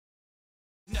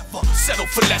Never settle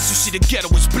for less, you see the ghetto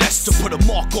is blessed to put a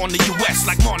mark on the U.S.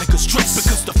 like Monica's dress.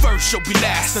 Because the first shall be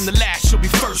last and the last shall be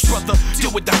first, brother.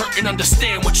 Deal with the hurt and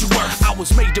understand what you worth. I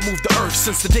was made to move the earth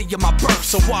since the day of my birth,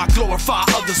 so why glorify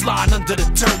others lying under the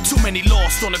dirt? Too many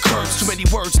lost on the curves, too many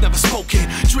words never spoken,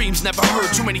 dreams never heard,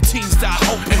 too many teens died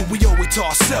hoping. And we owe it to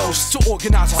ourselves to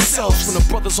organize ourselves, from the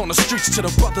brothers on the streets to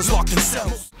the brothers locked in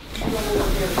cells.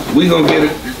 We gonna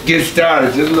get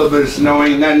started. Just a little bit of snow,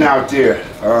 ain't nothing out there.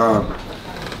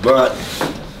 But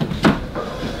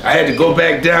I had to go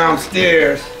back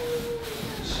downstairs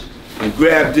and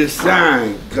grab this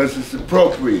sign because it's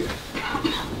appropriate.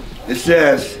 It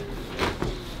says,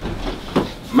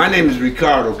 my name is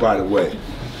Ricardo, by the way.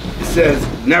 It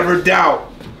says, never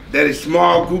doubt that a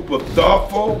small group of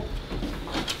thoughtful,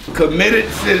 committed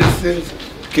citizens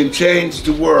can change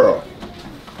the world.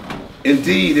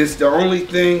 Indeed, it's the only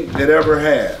thing that ever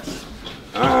has.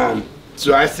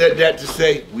 So I said that to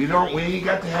say, we ain't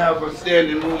got to have a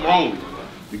standing room only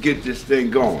to get this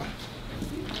thing going.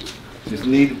 Just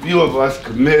need a few of us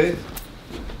committed,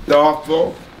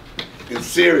 thoughtful, and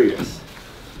serious,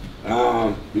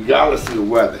 regardless of the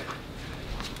weather.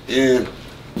 And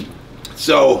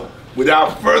so,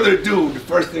 without further ado, the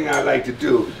first thing I'd like to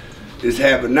do is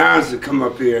have Ananza come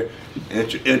up here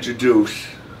and introduce,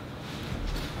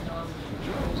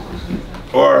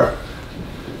 or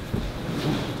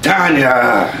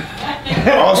Tanya,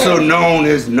 also known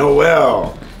as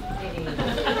Noel,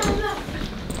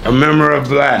 a member of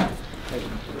B.L.A.C.K.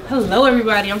 Hello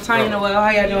everybody, I'm Tanya Noel, how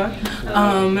y'all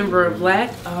doing? Member of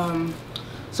B.L.A.C.K.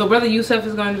 So Brother Yusef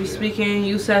is going to be speaking.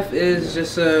 Yusef is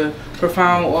just a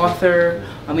profound author.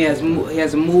 He has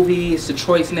a movie, it's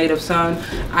Detroit's Native Son.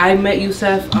 I met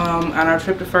Yusef on our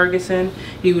trip to Ferguson.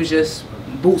 He was just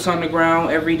boots on the ground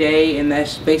every day, and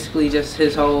that's basically just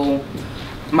his whole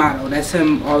motto. That's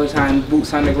him all the time,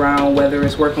 boots on the ground, whether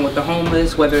it's working with the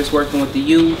homeless, whether it's working with the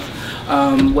youth,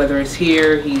 whether it's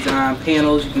here, he's on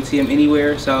panels, you can see him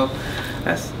anywhere. So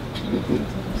that's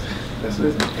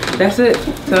it. That's it.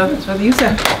 So that's what you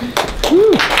said.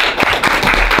 Woo.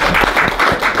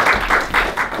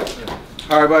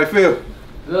 How everybody feel?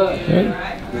 Good.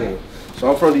 Yeah.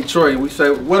 So I'm from Detroit. We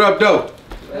say, what up, though?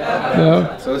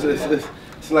 Yeah. So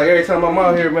it's like every time I'm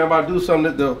out here, man, if I do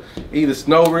something that either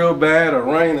snow real bad or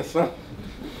rain or something.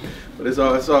 But it's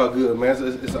all good, man.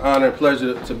 It's an honor and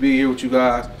pleasure to be here with you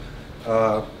guys.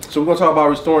 So we're gonna talk about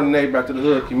restoring the neighbor back to the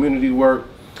hood, community work.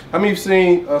 How many of you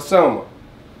seen Selma?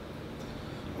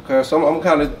 Okay, so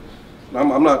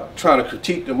I'm not trying to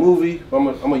critique the movie, but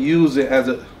I'm gonna use it as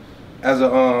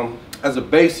a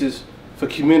basis for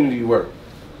community work.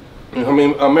 I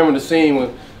mean, I remember the scene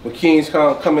when King's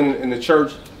coming in the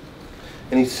church,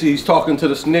 and he's talking to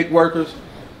the SNCC workers,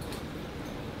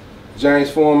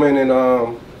 James Foreman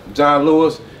and John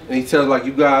Lewis, and he tells, like,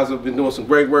 you guys have been doing some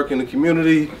great work in the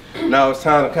community. Now it's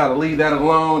time to kind of leave that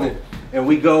alone, and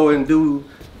we go and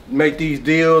make these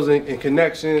deals and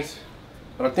connections.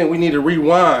 But I think we need to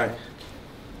rewind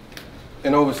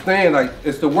and understand, like,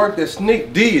 it's the work that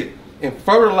SNCC did in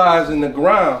fertilizing the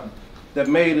ground that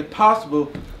made it possible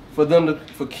for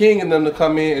King and them to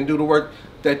come in and do the work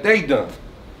that they done.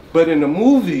 But in the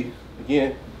movie,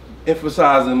 again,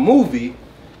 emphasizing movie,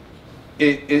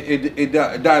 it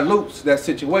dilutes that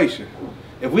situation.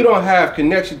 If we don't have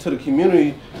connection to the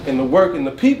community and the work and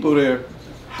the people there,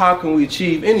 how can we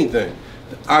achieve anything?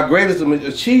 Our greatest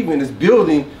achievement is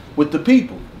building with the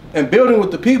people. And building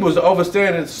with the people is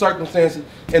understanding the circumstances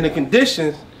and the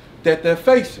conditions that they're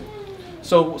facing.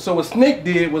 So what SNCC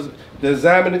did was to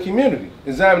examine the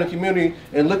community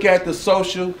and look at the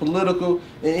social, political,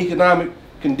 and economic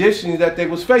conditions that they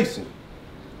was facing.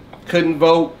 Couldn't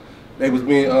vote, they was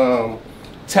being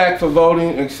taxed for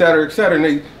voting, etc., etc.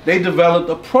 And they developed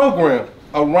a program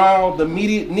around the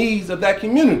immediate needs of that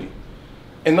community.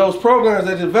 And those programs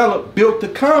they developed built the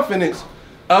confidence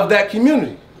of that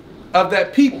community, of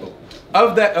that people,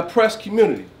 of that oppressed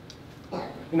community.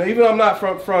 You know, even though I'm not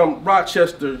from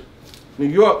Rochester, New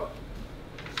York,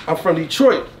 I'm from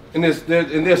Detroit, and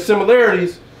there's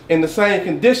similarities in the same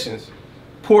conditions.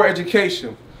 Poor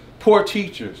education, poor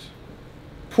teachers,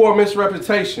 poor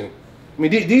misrepresentation. I mean,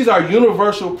 these are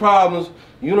universal problems,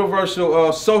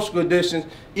 universal social conditions,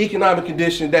 economic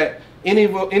conditions that any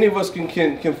of us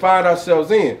can find ourselves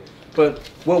in. But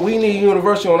what we need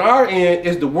universal on our end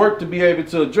is the work to be able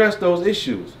to address those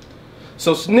issues.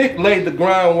 So SNCC laid the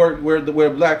groundwork where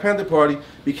Black Panther Party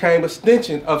became an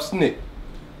extension of SNCC.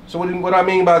 So what I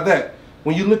mean by that,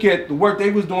 when you look at the work they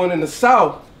was doing in the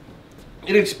South,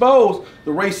 it exposed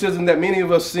the racism that many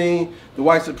of us seen, the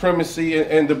white supremacy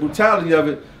and the brutality of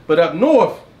it. But up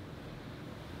north,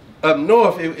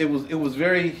 it was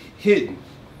very hidden.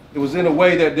 It was in a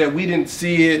way that we didn't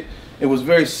see it. It was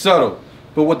very subtle.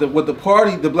 But what the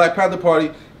party, the Black Panther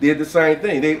Party, did the same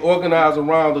thing. They organized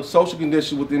around the social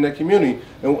conditions within their community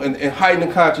and heightened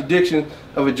the contradiction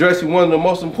of addressing one of the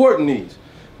most important needs,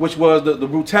 which was the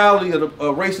brutality of the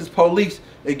racist police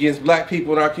against black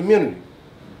people in our community.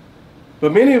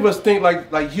 But many of us think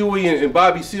like Huey and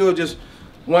Bobby Seale just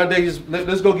one day just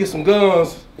let's go get some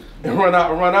guns and run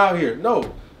out here.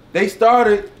 No, they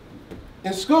started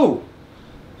in school.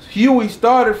 Huey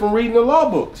started from reading the law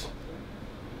books.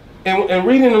 And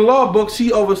reading the law books,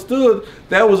 he understood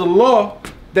that was a law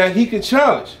that he could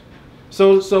challenge.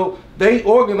 So they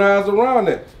organized around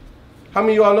that. How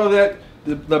many of y'all know that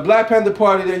the Black Panther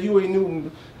Party that Huey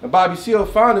Newton and Bobby Seale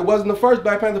founded wasn't the first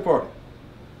Black Panther Party?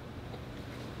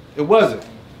 It wasn't.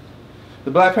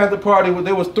 The Black Panther Party,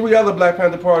 there was 3 other Black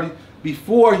Panther Parties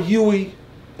before Huey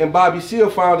and Bobby Seale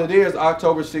founded theirs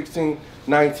October 16,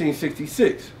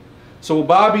 1966. So what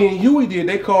Bobby and Huey did,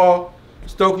 they called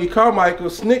Stokely Carmichael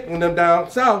SNCC and them down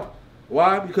south.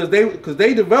 Why? Because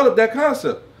they developed that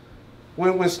concept.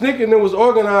 When SNCC and them was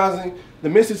organizing the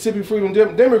Mississippi Freedom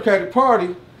Democratic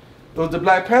Party, it was the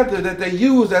Black Panther that they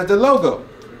used as the logo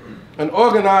and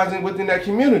organizing within that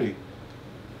community.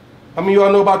 How many of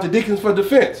y'all know about the Deacons for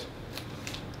Defense?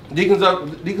 Deacons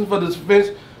for Defense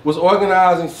was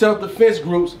organizing self-defense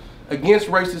groups against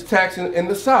racist attacks in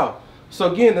the South.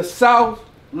 So again, the South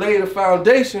laid a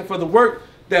foundation for the work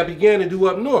that began to do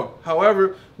up north.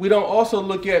 However, we don't also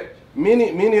look at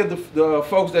many of the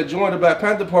folks that joined the Black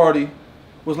Panther Party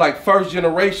was like first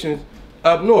generation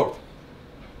up north.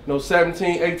 You know,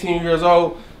 17, 18 years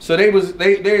old. So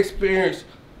they experienced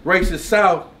racist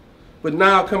South, but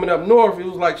now coming up north, it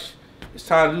was like it's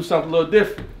time to do something a little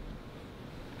different.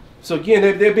 So again,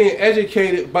 they're being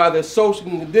educated by their social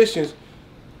conditions,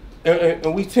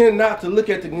 and we tend not to look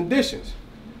at the conditions.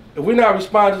 If we're not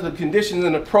responding to the conditions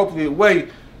in an appropriate way,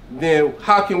 then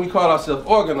how can we call ourselves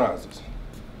organizers?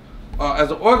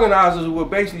 As organizers, we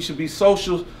basically should be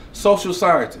social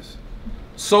scientists,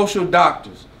 social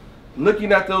doctors,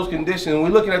 looking at those conditions. When we're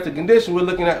looking at the conditions, we're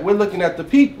looking at the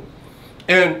people.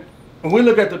 And when we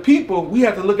look at the people, we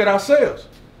have to look at ourselves.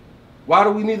 Why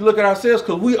do we need to look at ourselves?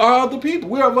 Because we are the people.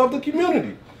 We are of the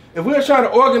community. If we're trying to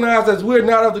organize as we're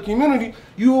not of the community,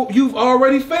 you've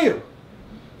already failed.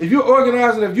 If you're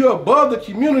organizing, if you're above the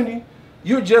community,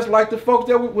 you're just like the folks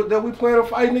that we plan on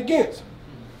fighting against.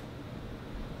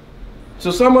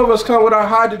 So some of us come with our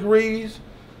high degrees,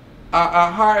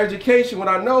 our higher education, with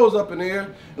our nose up in the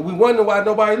air, and we wonder why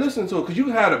nobody listens to it. Because you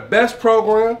can have the best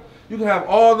program, you can have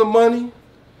all the money,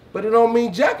 but it don't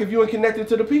mean jack if you ain't connected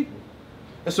to the people.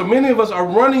 And so many of us are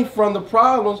running from the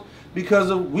problems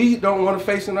because we don't want to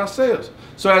face it ourselves.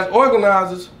 So as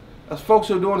organizers, as folks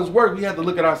who are doing this work, we have to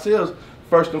look at ourselves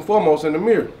first and foremost in the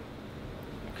mirror.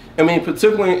 I mean,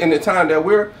 particularly in the time that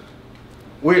we're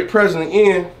presently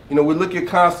in, you know, we look at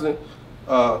constant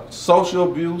social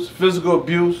abuse, physical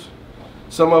abuse.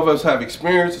 Some of us have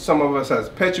experienced, some of us has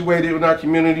perpetuated in our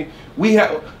community. We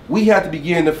have to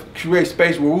begin to create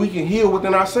space where we can heal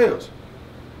within ourselves.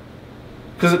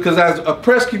 Because as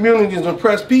oppressed communities and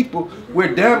oppressed people,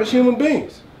 we're damaged human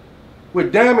beings. We're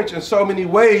damaged in so many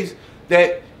ways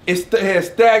that it has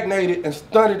stagnated and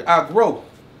stunted our growth.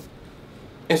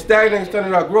 And stagnating and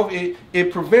stunting our growth,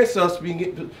 it prevents us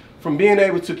from being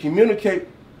able to communicate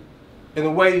in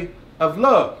a way of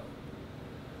love.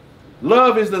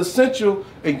 Love is the essential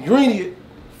ingredient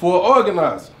for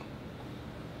organizing.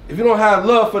 If you don't have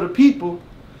love for the people,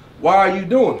 why are you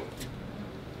doing it?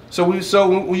 So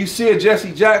when you see a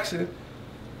Jesse Jackson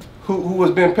who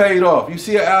has been paid off, you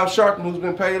see an Al Sharpton who's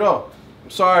been paid off. I'm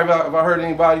sorry if I hurt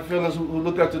anybody's feelings who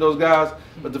look up to those guys,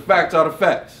 but the facts are the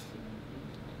facts.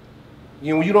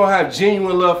 You know, when you don't have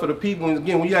genuine love for the people, and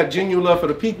again, when you have genuine love for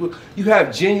the people, you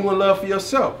have genuine love for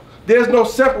yourself. There's no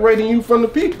separating you from the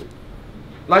people.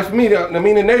 Like for me, I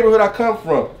mean, the neighborhood I come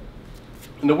from,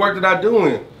 and the work that I do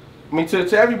in, I mean,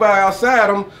 to everybody outside,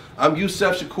 I'm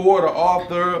Yusef Shakur, the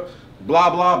author,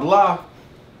 blah, blah, blah.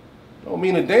 Don't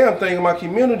mean a damn thing in my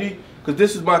community, because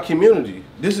this is my community.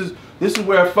 This is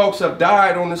where folks have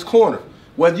died on this corner.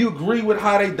 Whether you agree with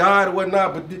how they died or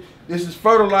whatnot, but this is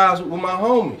fertilized with my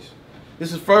homies.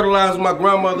 This is fertilized with my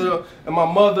grandmother and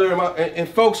my mother and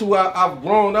folks who I've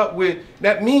grown up with.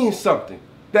 That means something.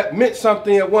 That meant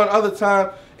something at one other time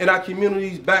in our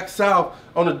communities back south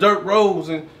on the dirt roads,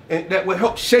 and that would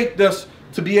help shape us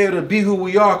to be able to be who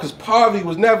we are, because poverty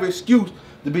was never an excuse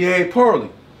to behave poorly.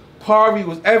 Poverty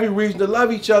was every reason to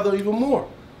love each other even more.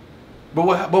 But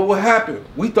what happened?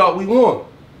 We thought we won.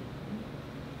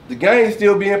 The game's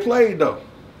still being played though.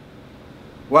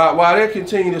 While they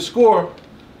continue to score,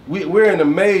 we're in a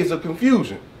maze of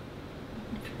confusion.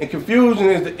 And confusion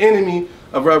is the enemy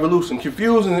of revolution.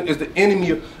 Confusion is the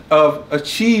enemy of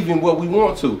achieving what we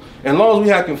want to. And as long as we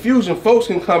have confusion, folks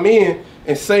can come in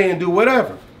and say and do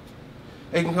whatever.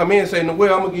 They can come in and say,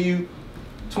 Noel, I'm gonna give you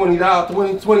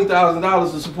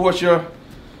 $20,000 to support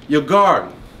your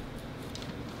garden.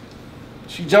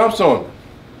 She jumps on it.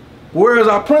 Where is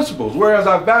our principles? Where is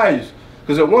our values?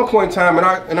 Because at one point in time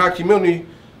in our community,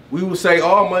 we would say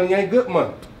all money ain't good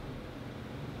money.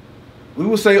 We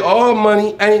would say all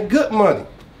money ain't good money.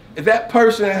 If that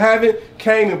person haven't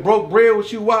came and broke bread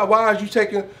with you, why are you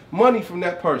taking money from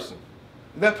that person?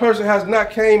 If that person has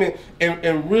not came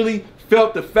and really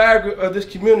felt the fabric of this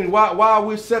community, why are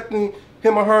we accepting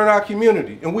him or her in our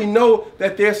community? And we know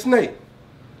that they're snake.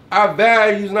 Our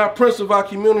values and our principles of our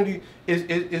community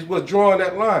is what's drawing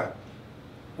that line.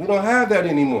 We don't have that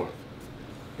anymore.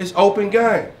 It's open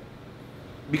game.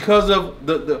 Because of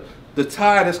the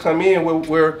tide that's come in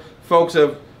where folks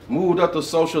have moved up the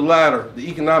social ladder, the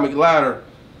economic ladder,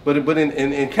 but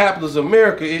in capitalist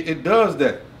America, it does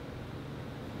that.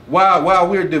 While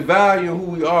we're devaluing who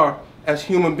we are as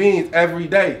human beings every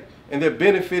day, and they're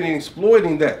benefiting and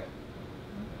exploiting that,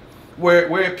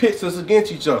 where it pits us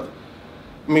against each other.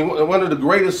 I mean, one of the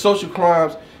greatest social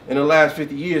crimes in the last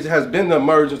 50 years has been the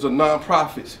emergence of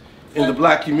nonprofits in the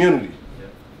black community.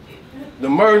 The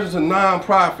emergence of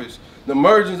nonprofits, the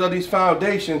emergence of these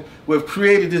foundations, have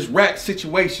created this rat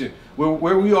situation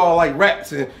where we all like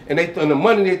rats, and the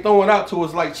money they're throwing out to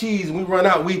us like cheese, and we run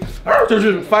out, we are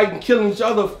fighting, killing each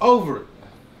other over it.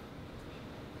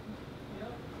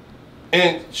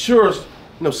 And sure,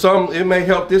 it may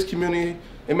help this community,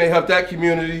 it may help that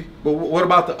community, but what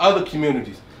about the other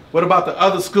communities? What about the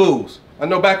other schools? I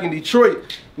know back in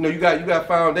Detroit, you got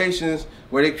foundations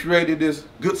where they created this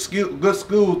good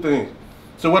school thing.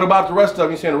 So what about the rest of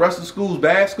them? You saying the rest of the schools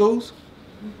bad schools?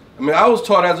 I mean, I was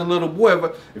taught as a little boy,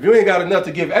 but if you ain't got enough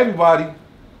to give everybody,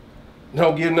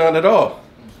 don't give none at all.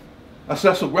 That's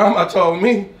what grandma told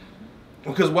me.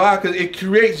 Because why? Because it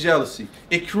creates jealousy.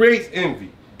 It creates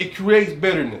envy. It creates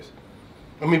bitterness.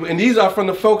 I mean, and these are from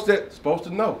the folks that's supposed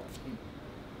to know.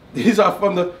 These are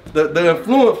from the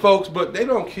affluent folks, but they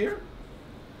don't care.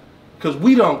 Because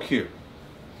we don't care.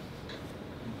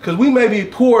 Because we may be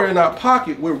poor in our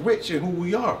pocket, we're rich in who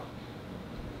we are.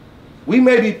 We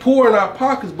may be poor in our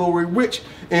pockets, but we're rich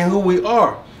in who we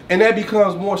are. And that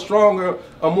becomes more stronger,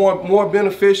 more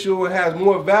beneficial, and has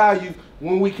more value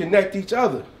when we connect each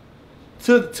other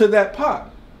to that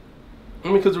pot. I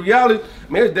mean, because the reality,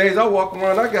 there's days I walk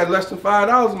around, I got less than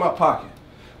 $5 in my pocket.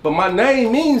 But my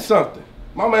name means something.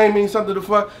 My name means something to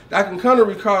fuck. I can come to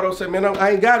Ricardo and say, man,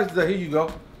 I ain't got it today. Here you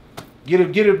go. Get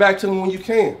it back to me when you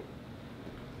can.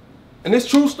 And it's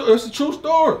true. It's a true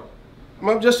story.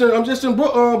 I'm just in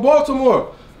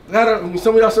Baltimore.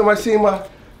 Some of y'all might see I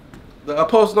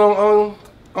posted on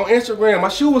Instagram. My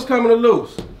shoe was coming to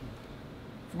loose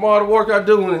from all the work I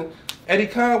do. And Eddie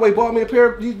Conway bought me a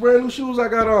pair of these brand new shoes I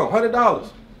got on, $100.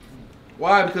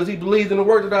 Why? Because he believed in the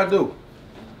work that I do.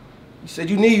 He said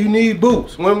you need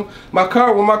boots. When my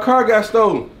car got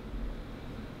stolen,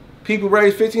 people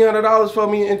raised $1,500 for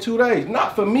me in 2 days.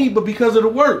 Not for me, but because of the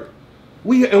work.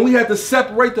 We had to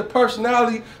separate the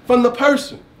personality from the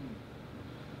person.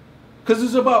 Because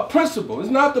it's about principle. It's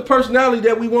not the personality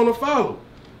that we want to follow.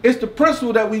 It's the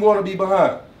principle that we want to be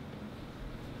behind.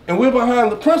 And we're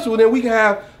behind the principle, then we can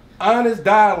have honest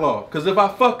dialogue. Because if I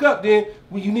fuck up, then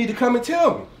you need to come and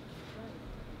tell me.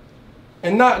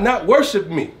 And not worship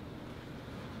me.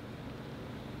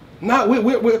 We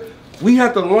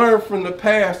have to learn from the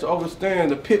past to understand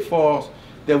the pitfalls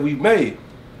that we've made.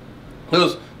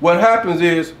 Because what happens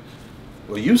is,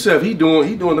 well, Yusef, he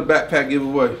doing the backpack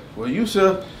giveaway. Well,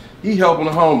 Yusef, he helping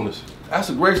the homeless. That's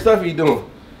the great stuff he doing.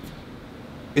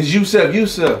 It's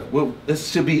Yusef. Well, it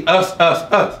should be us.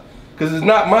 Because it's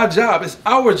not my job, it's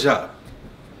our job.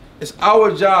 It's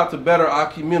our job to better our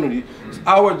community. It's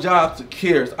our job to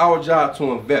care. It's our job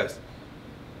to invest.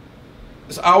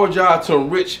 It's our job to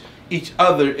enrich each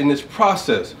other in this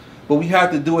process. But we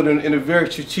have to do it in a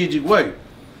very strategic way.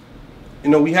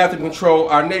 We have to control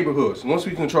our neighborhoods. Once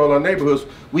we control our neighborhoods,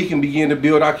 we can begin to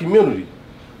build our community.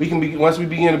 Once we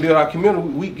begin to build our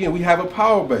community, we have a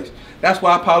power base. That's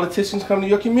why politicians come to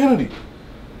your community.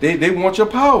 They want your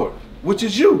power, which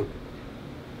is you.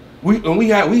 We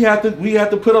have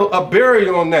to put a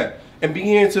barrier on that and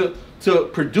begin to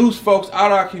produce folks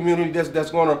out of our community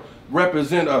that's going to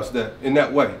represent us in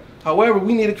that way. However,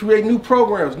 we need to create new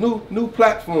programs, new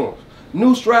platforms,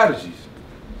 new strategies.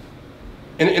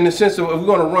 In the sense of if we're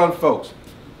going to run folks.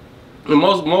 And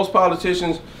most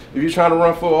politicians, if you're trying to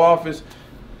run for office,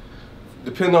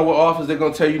 depending on what office, they're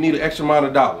going to tell you need an extra amount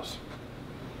of dollars.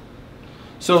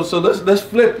 So let's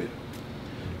flip it.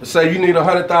 Let's say you need a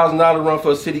 $100,000 run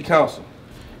for a city council,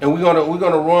 and we're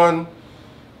gonna run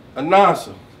a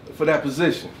NASA for that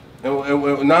position. And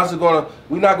we're not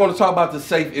gonna talk about the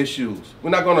safe issues.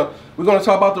 We're gonna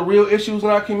talk about the real issues in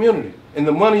our community. And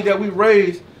the money that we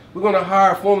raise, we're gonna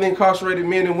hire formerly incarcerated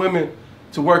men and women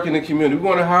to work in the community.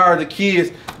 We're gonna hire the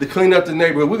kids to clean up the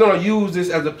neighborhood. We're gonna use this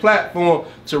as a platform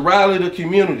to rally the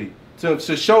community, to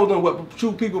show them what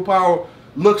true people power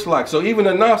looks like. So even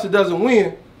if NASA doesn't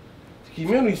win, the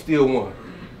community still won.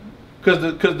 Because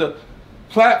the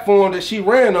platform that she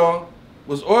ran on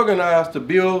was organized to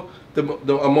build a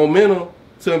momentum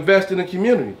to invest in the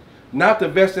community, not to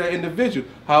invest in an individual.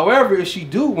 However, if she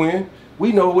do win,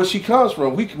 we know where she comes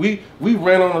from. We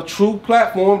ran on a true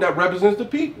platform that represents the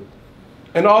people.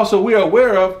 And also we are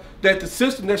aware of that the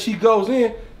system that she goes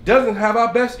in doesn't have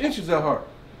our best interests at heart.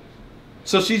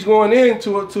 So she's going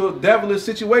into a devilish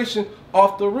situation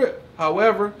off the rip.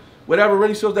 However, whatever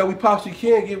resource that we possibly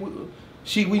can get,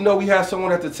 we know we have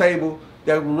someone at the table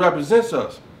that represents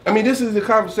us. I mean, this is the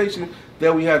conversation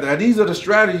that we have to have. These are the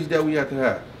strategies that we have to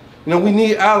have. You know, we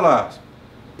need allies.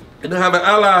 And to have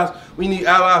allies, we need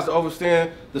allies to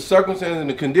understand the circumstances and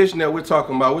the condition that we're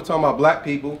talking about. We're talking about black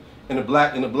people in the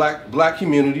black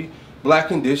community, black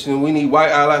condition. And we need white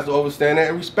allies to understand that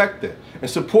and respect that and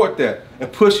support that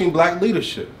and pushing black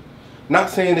leadership.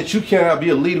 Not saying that you cannot be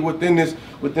a leader within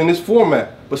this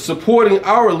format, but supporting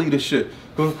our leadership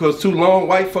because too long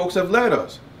white folks have led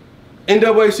us.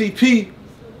 NAACP.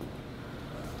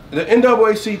 The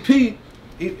NAACP,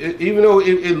 even though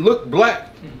it looked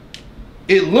black,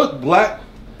 it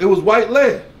was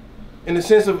white-led in the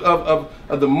sense of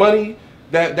the money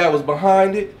that was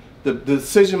behind it, the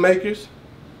decision makers.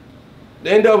 The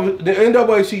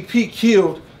NAACP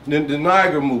killed the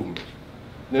Niagara movement.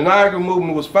 The Niagara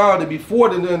movement was founded before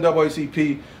the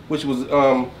NAACP, which was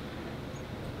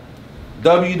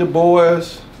W. Du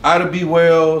Bois, Ida B.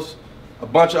 Wells, a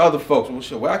bunch of other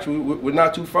folks. Well, actually, we're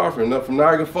not too far from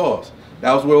Niagara Falls.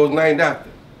 That was where it was named after.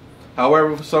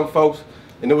 However, for some folks,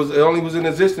 and it only was in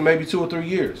existence maybe 2 or 3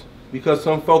 years, because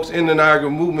some folks in the Niagara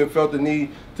movement felt the need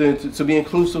to be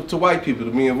inclusive to white people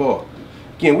to be involved.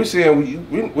 Again, we're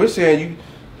saying you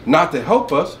not to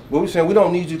help us, but we're saying we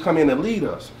don't need you to come in and lead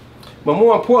us. But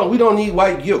more important, we don't need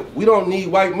white guilt. We don't need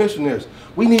white missionaries.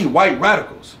 We need white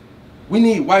radicals. We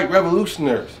need white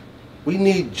revolutionaries. We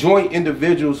need joint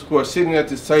individuals who are sitting at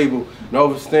this table and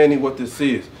understanding what this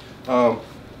is. I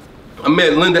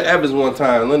met Linda Evans one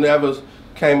time. Linda Evans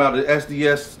came out of the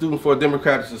SDS, Student for a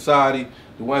Democratic Society,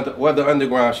 the Weather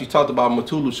Underground. She talked about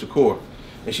B.L.A.C. Shakur.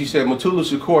 And she said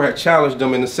B.L.A.C. Shakur had challenged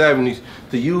them in the 70s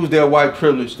to use their white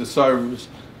privilege to service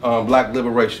black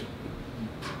liberation.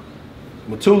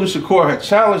 B.L.A.C. Shakur had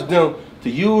challenged them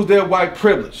to use their white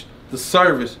privilege to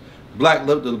service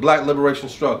the black liberation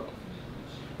struggle.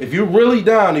 If you're really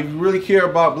down, if you really care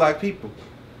about black people,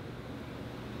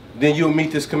 then you'll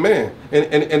meet this command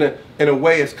in a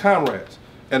way as comrades.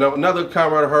 And another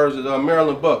comrade of hers is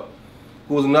Marilyn Buck,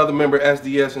 who was another member of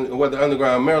SDS and Weather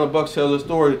Underground. Marilyn Buck tells a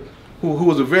story who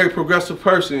was a very progressive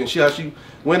person, and she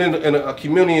went in a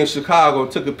community in Chicago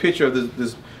and took a picture of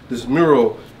this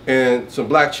mural, and some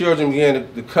black children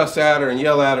began to cuss at her and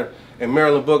yell at her. And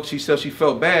Marilyn Buck, she said she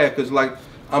felt bad because, like,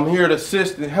 I'm here to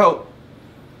assist and help.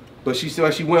 But she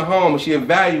said she went home and she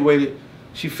evaluated,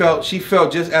 she felt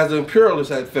just as the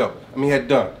imperialists had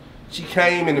done. She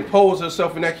came and imposed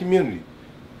herself in that community.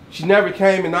 She never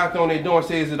came and knocked on their door and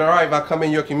said, is it all right if I come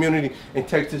in your community and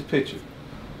take this picture?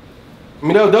 I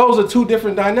mean, those are two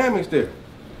different dynamics there.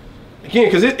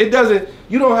 Again, because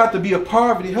you don't have to be a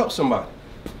poverty to help somebody.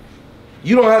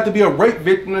 You don't have to be a rape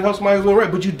victim to help somebody who's been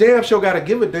raped, but you damn sure got to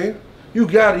give a damn. You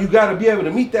got to be able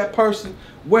to meet that person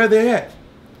where they're at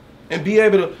and be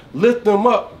able to lift them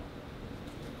up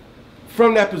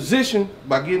from that position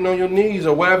by getting on your knees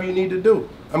or whatever you need to do.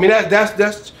 I mean,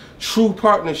 that's true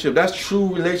partnership. That's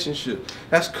true relationship.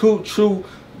 That's true,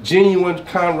 genuine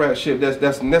comradeship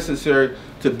that's necessary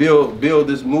to build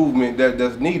this movement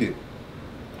that's needed.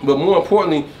 But more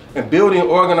importantly, in building,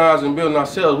 organizing, and building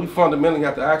ourselves, we fundamentally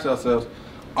have to ask ourselves,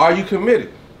 are you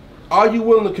committed? Are you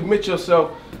willing to commit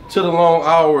yourself to the long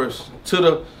hours, to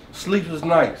the sleepless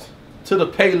nights, to the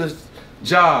payless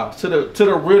jobs, to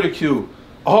the ridicule,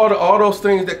 all those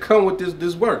things that come with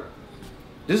this work?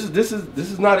 This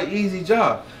is not an easy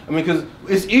job. I mean, because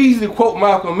it's easy to quote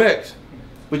Malcolm X,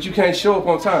 but you can't show up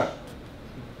on time.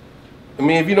 I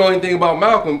mean, if you know anything about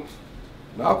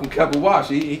Malcolm kept a watch.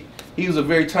 He was a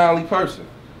very timely person.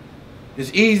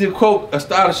 It's easy to quote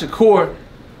Ricardo Shakur,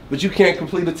 but you can't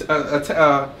complete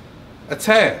a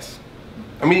task.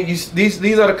 I mean,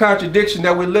 these are the contradictions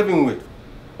that we're living with.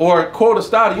 or quote a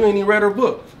style, you ain't even read her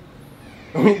book.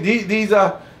 I mean, these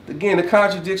are, again, the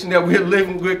contradiction that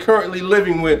we're currently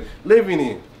living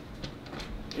in.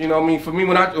 You know what I mean? For me,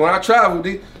 when I travel,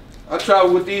 I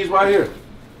travel with these right here.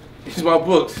 These are my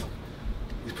books.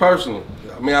 It's personal.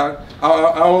 I mean, I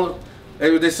don't,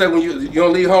 they say when you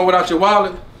don't leave home without your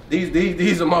wallet,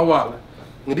 these are my wallet.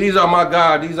 And these are my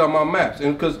guide, these are my maps.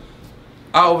 And because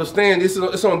I understand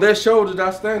it's on their shoulders that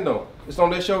I stand on. It's on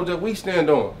their shoulders that we stand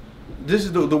on. This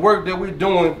is the work that we're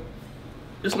doing.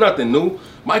 It's nothing new.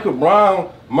 Michael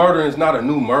Brown murder is not a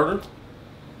new murder.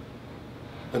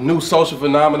 A new social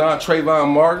phenomenon,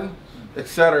 Trayvon Martin, et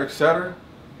cetera, et cetera.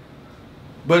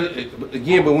 But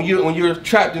again, when you're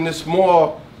trapped in this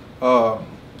small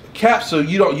capsule,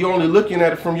 you're only looking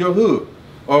at it from your hood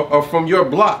or from your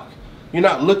block. You're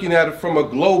not looking at it from a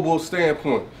global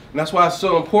standpoint. And that's why it's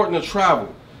so important to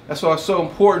travel. That's why it's so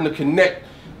important to connect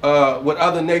with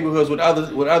other neighborhoods, with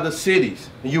other cities.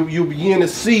 And you begin to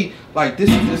see, like, this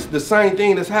is the same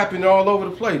thing that's happening all over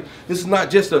the place. This is not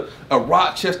just a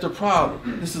Rochester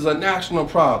problem. This is a national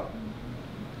problem.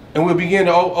 And we'll begin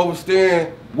to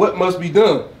understand what must be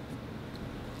done.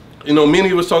 You know,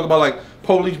 many of us talk about, like,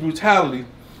 police brutality.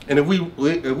 And if we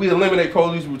eliminate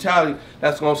police brutality,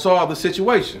 that's going to solve the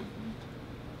situation.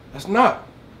 That's not.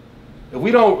 If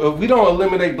we don't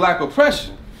eliminate black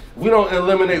oppression, if we don't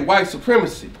eliminate white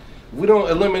supremacy, if we don't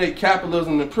eliminate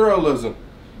capitalism and imperialism,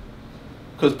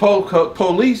 because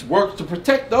police work to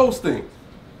protect those things.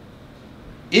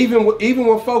 Even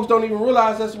when folks don't even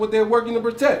realize that's what they're working to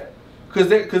protect.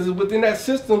 Because within that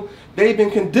system, they've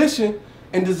been conditioned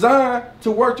and designed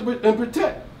to work and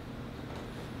protect.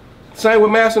 Same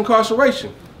with mass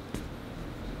incarceration.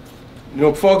 You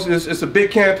know, folks, it's a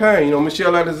big campaign. You know,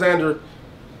 Michelle Alexander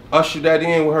ushered that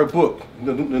in with her book,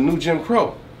 The New Jim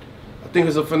Crow. I think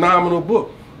it's a phenomenal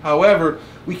book. However,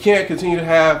 we can't continue to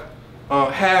have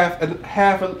half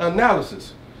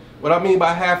analysis. What I mean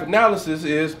by half analysis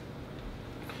is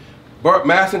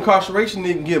mass incarceration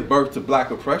didn't give birth to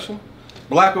black oppression.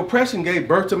 Black oppression gave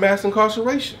birth to mass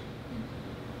incarceration.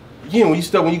 Again,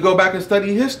 when you go back and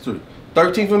study history,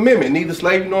 13th Amendment, neither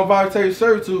slavery nor involuntary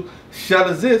servitude shall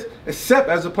exist except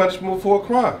as a punishment for a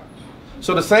crime.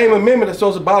 So the same amendment that's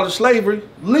supposed to abolish slavery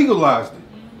legalized it.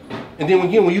 And then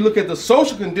again, when you look at the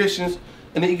social conditions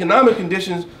and the economic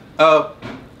conditions of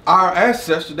our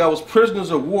ancestors that was prisoners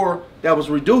of war, that was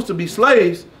reduced to be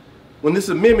slaves, when this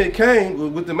amendment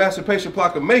came with the Emancipation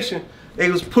Proclamation, they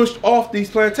was pushed off these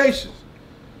plantations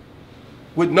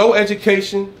with no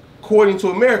education according to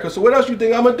America. So what else you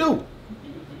think I'm gonna do?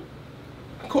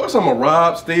 Of course I'm gonna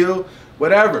rob, steal,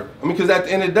 whatever. I mean, because at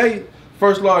the end of the day,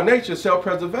 first law of nature is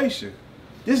self-preservation.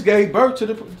 This gave birth to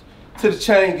the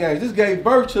chain gangs. This gave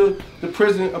birth to the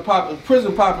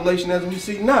prison population as we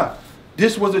see now.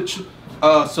 This was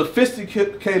a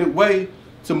sophisticated way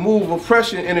to move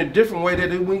oppression in a different way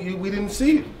that we didn't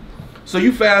see it. So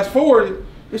you fast forward,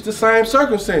 it's the same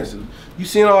circumstances. You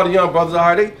seen all the young brothers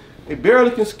out here, they barely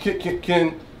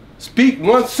can speak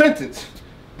one sentence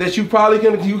that you probably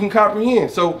can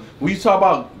comprehend. So when you talk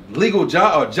about legal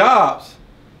jobs,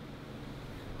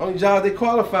 only job they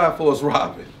qualify for is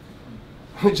robbing.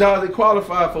 Only job they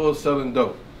qualify for is selling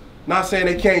dope. Not saying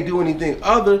they can't do anything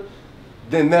other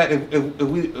than that if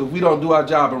we don't do our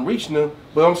job in reaching them,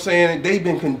 but I'm saying that they've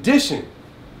been conditioned.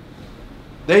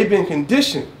 They've been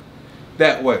conditioned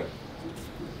that way.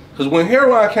 Because when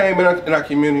heroin came in our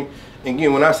community, and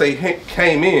again, when I say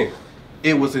came in,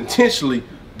 it was intentionally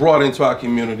brought into our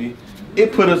community.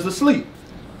 It put us to sleep.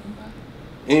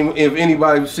 And if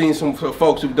anybody's seen some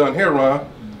folks who've done heroin,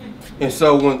 and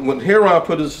so when heroin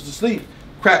put us to sleep,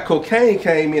 crack cocaine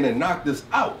came in and knocked us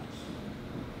out.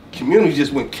 Community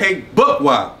just went buck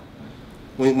wild.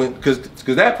 Because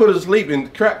that put us to sleep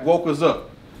and crack woke us up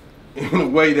in a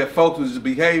way that folks was just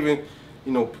behaving,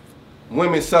 you know,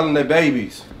 women selling their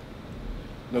babies,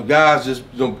 you know, guys just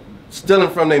stealing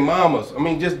from their mamas. I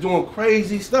mean, just doing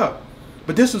crazy stuff.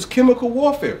 But this was chemical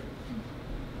warfare.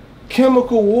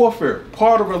 Chemical warfare,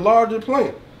 part of a larger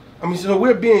plan. I mean, so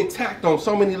we're being attacked on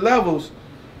so many levels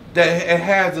that it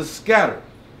has us scattered.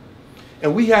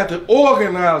 And we have to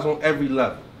organize on every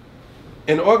level.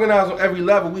 And to organize on every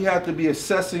level, we have to be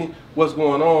assessing what's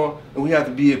going on, and we have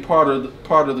to be a part of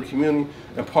the community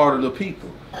and part of the people.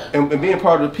 And being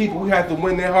part of the people, we have to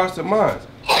win their hearts and minds.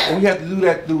 And we have to do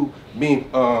that through being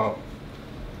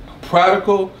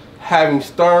practical, having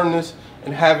sternness,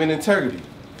 and having integrity.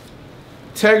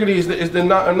 Integrity is the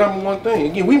number one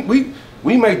thing. Again,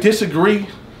 we may disagree,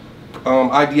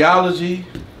 ideology,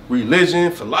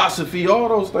 religion, philosophy, all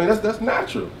those things. That's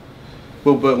natural.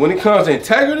 But when it comes to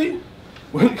integrity,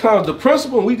 when it comes to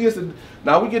principle, we just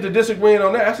Now we get to disagreeing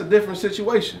on that, that's a different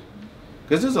situation.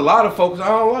 Because there's a lot of folks I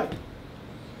don't like.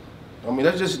 I mean,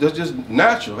 that's just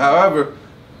natural. However,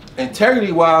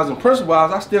 integrity-wise and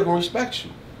principle-wise, I still can respect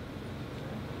you.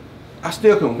 I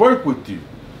still can work with you.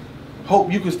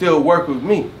 Hope you can still work with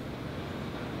me.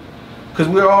 Because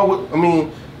we're all, I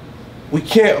mean, we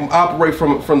can't operate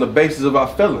from the basis of our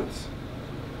feelings.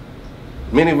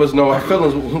 Many of us know our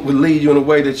feelings will lead you in a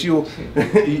way that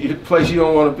a place you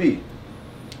don't want to be.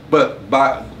 But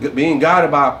by being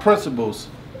guided by our principles,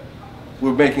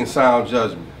 we're making sound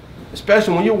judgment.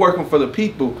 Especially when you're working for the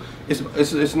people,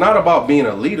 it's not about being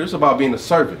a leader, it's about being a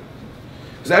servant.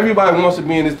 Because everybody wants to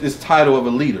be in this title of a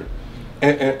leader.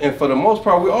 And for the most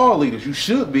part, we're all leaders. You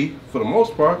should be, for the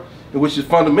most part, which is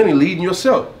fundamentally leading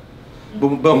yourself.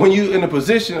 But when you're in a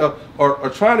position of, or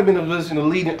trying to be in a position of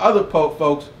leading other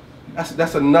folks,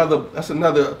 that's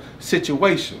another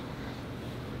situation.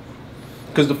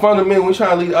 Because the fundamental, when you're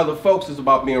trying to lead other folks, is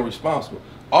about being responsible.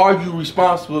 Are you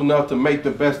responsible enough to make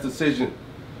the best decision?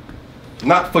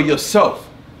 Not for yourself,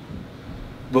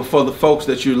 but for the folks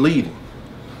that you're leading.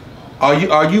 Are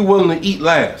you willing to eat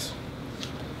last?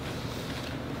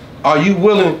 Are you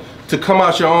willing to come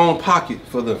out your own pocket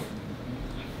for them?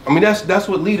 I mean, that's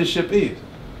what leadership is.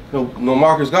 You know,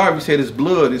 Marcus Garvey said it's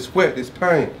blood, it's sweat, it's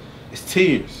pain, it's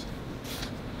tears.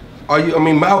 I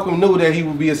mean, Malcolm knew that he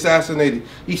would be assassinated.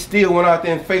 He still went out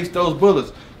there and faced those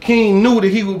bullets. King knew that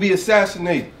he would be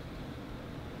assassinated.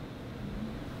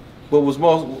 But what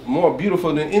was more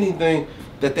beautiful than anything,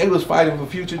 that they was fighting for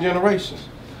future generations.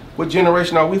 What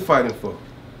generation are we fighting for?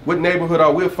 What neighborhood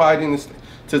are we fighting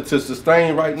to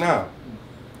sustain right now?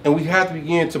 And we have to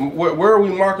begin to, where are we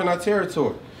marking our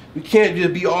territory? We can't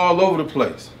just be all over the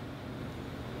place.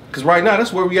 Because right now,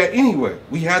 that's where we at anyway.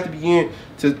 We have to begin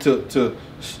to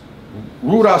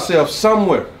root ourselves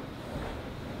somewhere.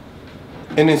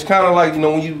 And it's kind of like, you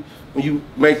know, when you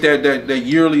make that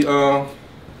yearly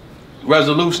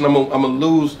resolution, I'm gonna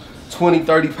lose 20,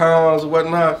 30 pounds or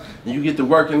whatnot, and you get to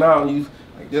working out, and you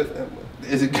like,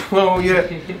 is it going yet?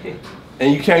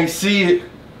 And you can't see it.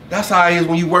 That's how it is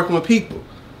when you're working with people.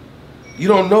 You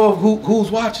don't know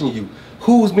who's watching you,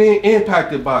 who's being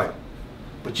impacted by it.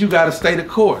 But you got to stay the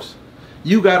course.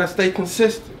 You got to stay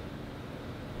consistent.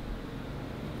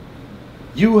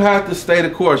 You have to stay the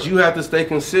course. You have to stay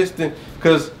consistent,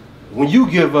 because when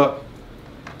you give up,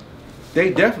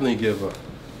 they definitely give up.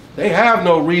 They have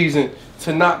no reason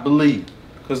to not believe,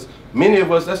 because many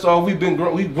of us, that's all we've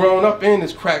grown up in,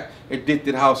 is crack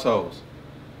addicted households,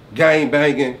 gang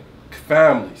banging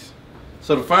families.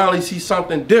 So to finally see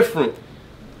something different,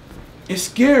 it's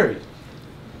scary.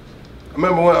 I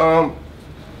remember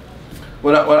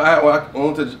when I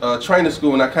went to training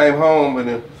school, and I came home,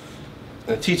 and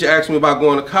the teacher asked me about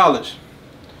going to college.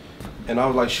 And I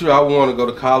was like, sure, I want to go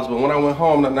to college. But when I went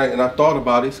home that night and I thought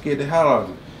about it, it scared the hell out of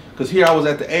me. Because here I was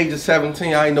at the age of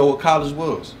 17, I didn't know what college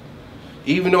was.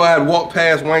 Even though I had walked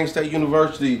past Wayne State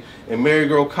University and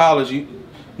Marygrove College,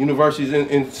 universities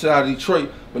inside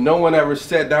Detroit, but no one ever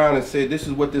sat down and said, this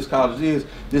is what this college is.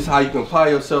 This is how you can apply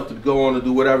yourself to go on to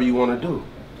do whatever you want to do.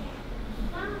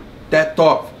 That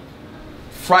thought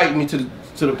frightened me to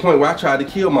the point where I tried to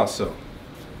kill myself.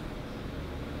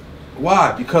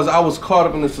 Why? Because I was caught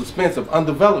up in the suspense of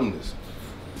undevelopedness.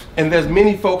 And there's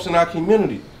many folks in our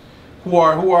community who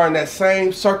are in that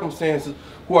same circumstances,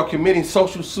 who are committing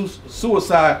social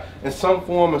suicide in some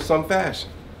form or some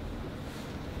fashion.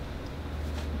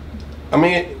 I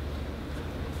mean,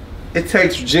 it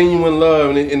takes genuine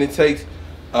love, and it takes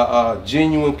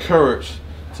genuine courage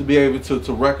to be able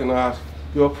to recognize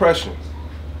your oppression.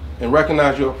 And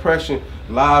recognize your oppression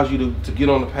allows you to get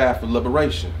on the path of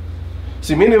liberation.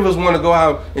 See, many of us want to go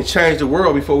out and change the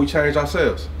world before we change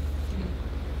ourselves.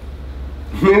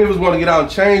 Many of us want to get out and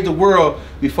change the world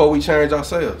before we change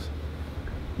ourselves.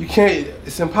 You can't,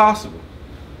 it's impossible.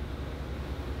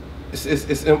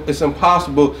 It's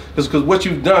impossible, because what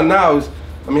you've done now is,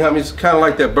 I mean, it's kind of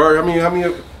like that bird. I mean, how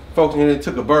many folks in here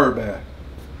took a bird bath?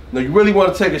 Now, you really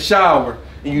want to take a shower,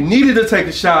 and you needed to take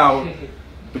a shower,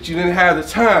 but you didn't have the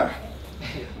time.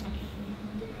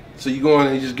 So you go in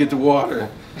and you just get the water.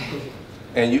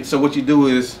 And so what you do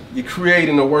is you're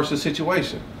creating a worse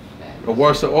situation, a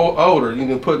worse odor. You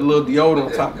can put a little deodorant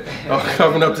on top,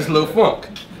 covering up this little funk.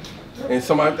 And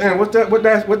somebody, damn, what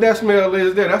that smell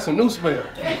is there? That's a new smell.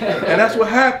 And that's what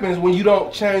happens when you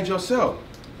don't change yourself.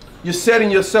 You're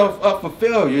setting yourself up for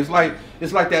failure. It's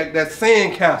like that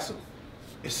sand castle.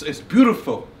 It's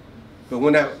beautiful, but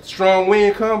when that strong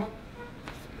wind comes,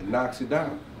 it knocks it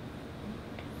down.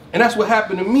 And that's what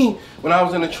happened to me when I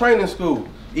was in the training school.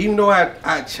 Even though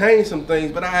I changed some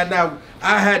things, but I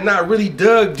had not really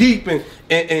dug deep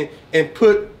and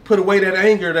put put away that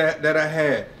anger that I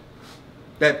had,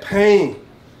 that pain,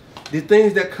 the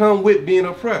things that come with being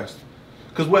oppressed.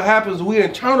 Because what happens is we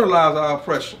internalize our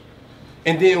oppression.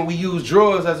 And then we use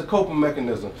drugs as a coping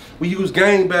mechanism. We use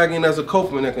gangbanging as a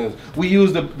coping mechanism. We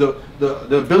use the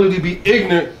ability to be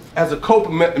ignorant as a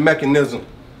coping mechanism.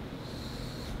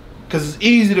 Because it's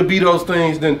easy to be those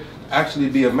things than actually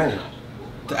be a man,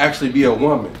 to actually be a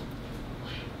woman.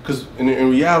 Because in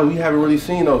reality, we haven't really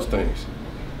seen those things.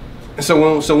 And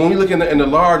so when we look in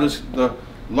the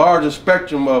larger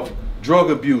spectrum of drug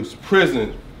abuse,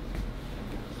 prison,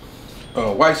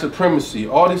 white supremacy,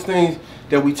 all these things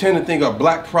that we tend to think are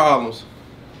black problems,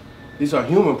 these are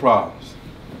human problems.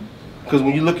 Because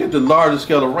when you look at the larger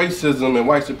scale of racism and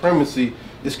white supremacy,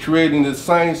 it's creating the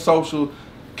same social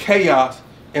chaos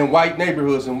in white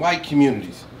neighborhoods and white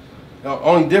communities. The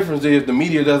only difference is the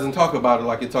media doesn't talk about it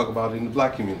like it talk about it in the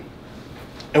black community.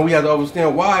 And we have to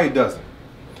understand why it doesn't.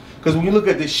 Because when you look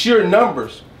at the sheer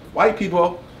numbers, white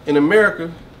people in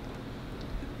America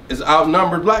is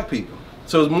outnumbered black people.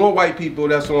 So there's more white people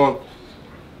that's on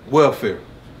welfare.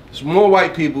 There's more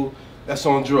white people that's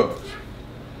on drugs.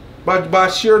 By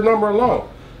sheer number alone.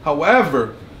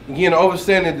 However, again,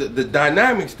 understanding the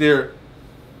dynamics there,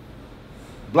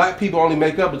 black people only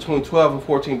make up between 12 and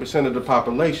 14% of the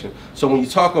population. So when you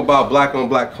talk about black on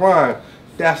black crime,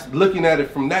 that's looking at it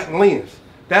from that lens.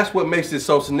 That's what makes it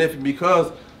so significant,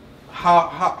 because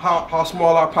how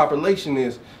small our population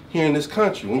is here in this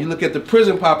country. When you look at the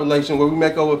prison population, where we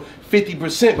make over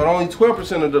 50%, but only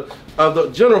 12% of the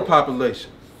general population.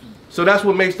 So that's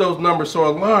what makes those numbers so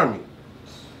alarming.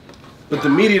 But the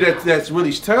media that's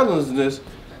really telling us this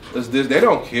is they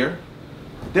don't care.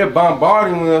 They're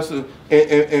bombarding us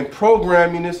and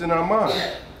programming this in our mind.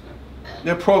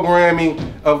 They're programming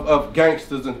of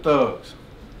gangsters and thugs.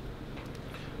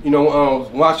 You know, I was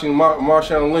watching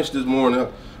Marshawn Lynch this morning,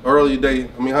 earlier day.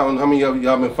 I mean, how many of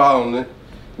y'all been following it?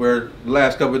 Where the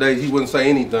last couple of days he wouldn't say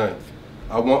anything.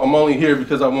 I'm only here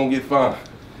because I won't get fined.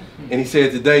 And he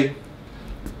said today,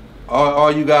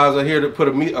 all you guys are here to put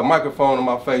a microphone in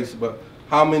my face, but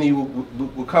how many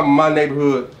will come in my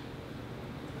neighborhood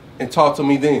and talk to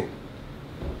me then?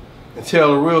 And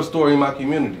tell a real story in my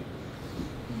community?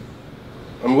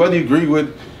 I mean, whether you agree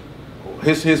with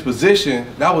his position,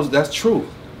 that's true.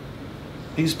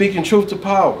 He's speaking truth to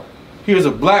power. Here's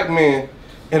a black man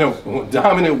in a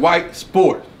dominant white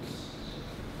sport.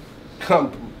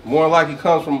 More likely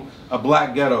comes from a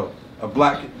black ghetto, a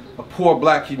poor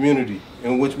black community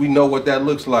in which we know what that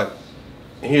looks like.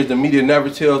 And here's the media never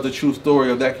tells the true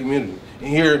story of that community. And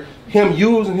here him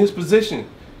using his position,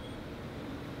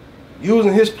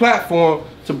 using his platform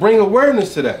to bring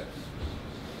awareness to that.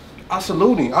 I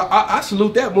salute him. I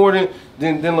salute that more than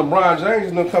LeBron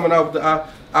James coming out with the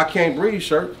I Can't Breathe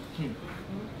shirt. I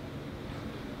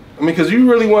mean, because you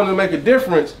really wanted to make a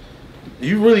difference,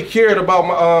 you really cared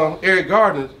about Eric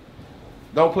Gardner,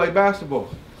 don't play basketball.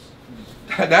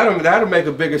 That'll make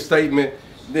a bigger statement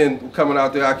than coming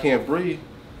out there, I can't breathe.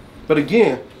 But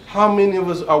again, how many of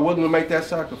us are willing to make that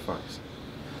sacrifice?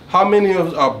 How many of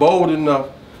us are bold enough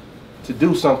to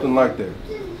do something like that?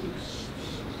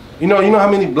 You know how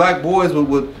many black boys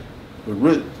would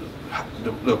really,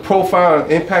 the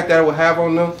profound impact that would have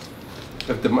on them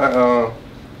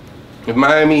if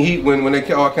Miami Heat, when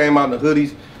they all came out in the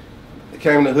hoodies, they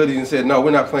came in the hoodies and said, no,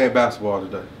 we're not playing basketball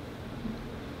today.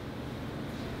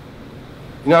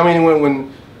 You know what I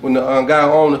mean? When the guy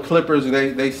owned the Clippers, and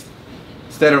they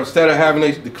instead of having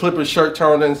the Clippers shirt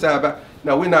turned inside back,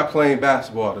 no, we're not playing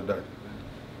basketball today.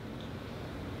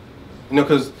 You know,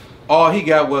 because all he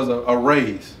got was a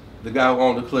raise. The guy who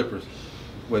owned the Clippers,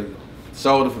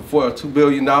 sold it for $2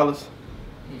 billion,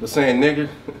 for saying nigger.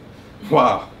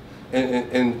 Wow.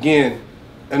 And again,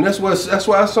 and that's why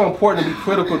it's so important to be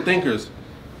critical thinkers.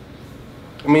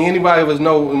 I mean, anybody of us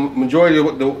know majority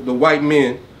of the white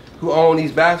men who own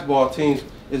these basketball teams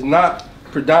is not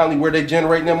predominantly where they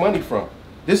generate their money from.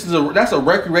 That's a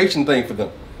recreation thing for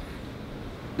them.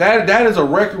 That is a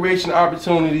recreation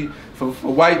opportunity for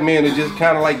white men to just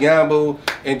kind of like gamble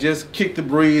and just kick the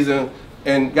breeze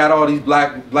and got all these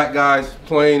black guys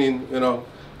playing, and you know,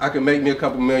 I can make me a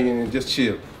couple million and just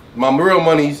chill. My real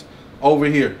money's over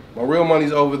here. My real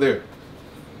money's over there.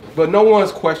 But no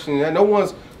one's questioning that. No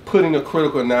one's putting a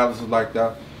critical analysis like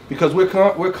that, because we're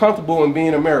comfortable in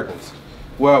being Americans.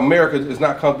 Well, America is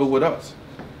not comfortable with us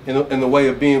in the way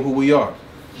of being who we are.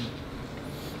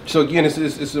 So again,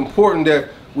 it's important that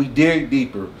we dig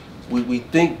deeper, we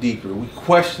think deeper, we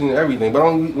question everything.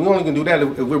 But we only can do that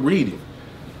if we're reading.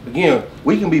 Again,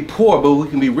 we can be poor, but we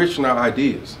can be rich in our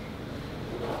ideas.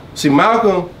 See,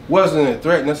 Malcolm wasn't a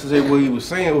threat necessarily what he was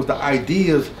saying. It was the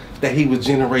ideas that he was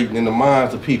generating in the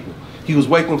minds of people. He was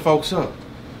waking folks up.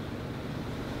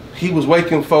 He was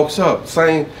waking folks up.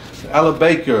 Saying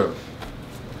B.L.A.C.K,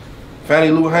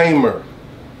 Fannie Lou Hamer.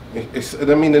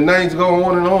 I mean, the names go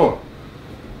on and on.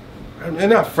 They're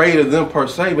not afraid of them per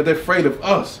se, but they're afraid of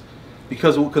us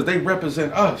because they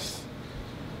represent us.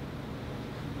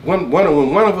 When one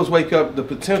of us wake up, the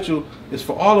potential is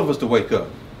for all of us to wake up.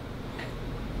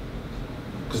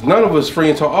 Because none of us is free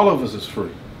until all of us is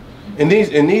free. And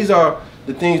these are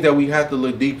the things that we have to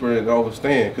look deeper and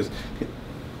understand. Because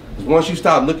once you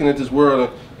stop looking at this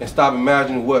world and stop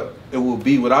imagining what it will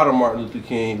be without a Martin Luther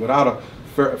King, without a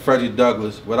Frederick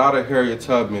Douglass, without a Harriet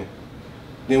Tubman,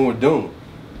 then we're doomed.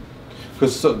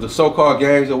 Because the so-called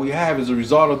gangs that we have is a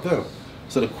result of them.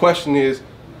 So the question is,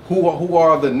 who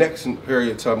are the next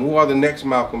Harriet Tubman? Who are the next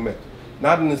Malcolm X?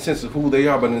 Not in the sense of who they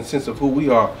are, but in the sense of who we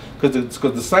are. Because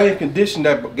the same condition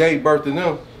that gave birth to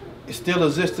them, it still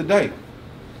exists today.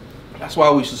 That's why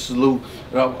we should salute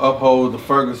and uphold the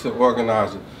Ferguson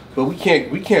organizer. But we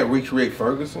can't recreate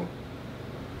Ferguson.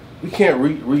 We can't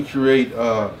recreate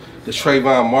the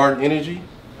Trayvon Martin energy.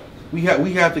 We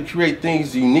have to create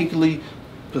things uniquely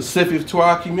specific to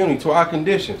our community, to our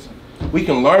conditions. We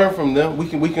can learn from them, we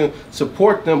can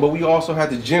support them, but we also have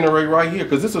to generate right here,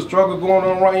 because there's a struggle going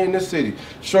on right here in this city,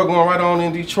 struggle going right on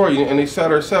in Detroit, and et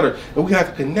cetera, et cetera. And we have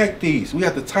to connect these. We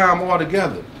have to tie them all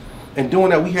together. And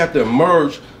doing that, we have to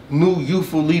emerge new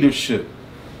youthful leadership.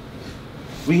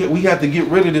 We have to get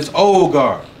rid of this old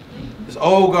guard. This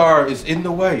old guard is in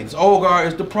the way. This old guard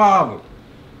is the problem,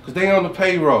 because they on the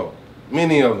payroll,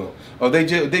 many of them, or they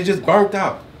just burnt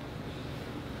out.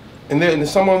 And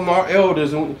some of them are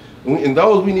elders, and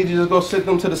those we need to just go sit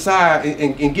them to the side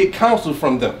and get counsel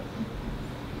from them.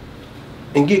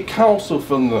 And get counsel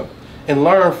from them and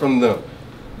learn from them.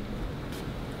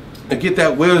 And get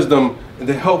that wisdom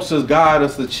that helps us guide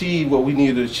us to achieve what we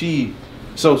need to achieve.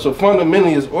 So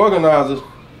fundamentally, as organizers,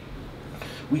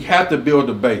 we have to build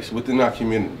a base within our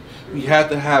community. We have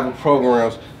to have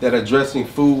programs that are addressing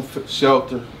food,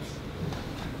 shelter,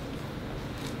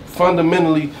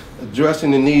 fundamentally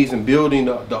addressing the needs and building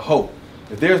the hope.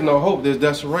 If there's no hope, there's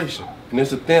desperation. And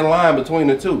there's a thin line between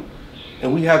the two.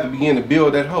 And we have to begin to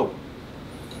build that hope.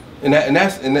 And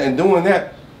doing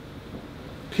that,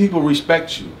 people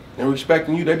respect you. And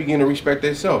respecting you, they begin to respect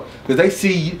themselves. Because they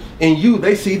see in you,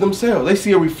 they see themselves. They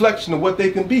see a reflection of what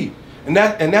they can be. And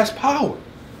that's power.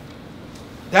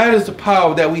 That is the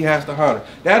power that we have to harness.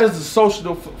 That is the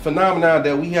social phenomenon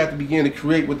that we have to begin to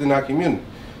create within our community.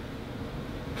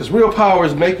 Because real power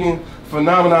is making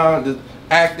phenomena that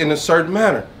act in a certain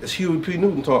manner, as Huey P.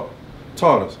 Newton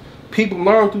taught us. People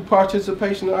learn through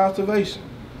participation and observation.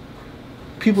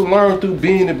 People learn through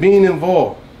being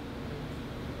involved.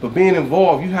 But being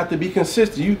involved, you have to be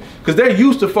consistent. Because they're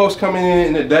used to folks coming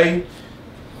in the day,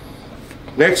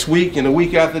 next week, and the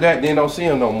week after that, they don't see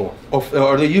them no more. Or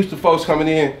they're used to folks coming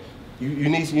in, you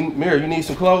need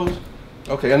some clothes?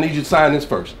 Okay, I need you to sign this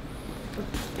first.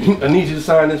 I need you to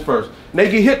sign this first. And they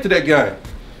get hip to that game.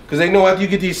 Because they know after you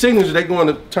get these signatures, they're going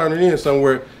to turn it in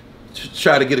somewhere to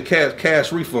try to get a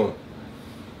cash refund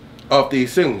off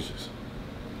these signatures.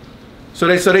 So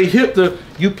they hip to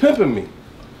you pimping me.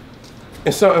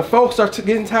 And folks are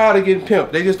getting tired of getting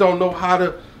pimped. They just don't know how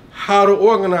to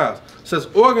organize. So as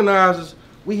organizers,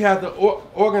 we have to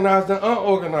organize the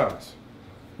unorganized.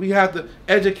 We have to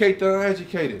educate the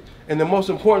uneducated. And the most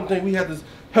important thing, we have to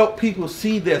help people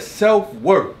see their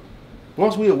self-worth.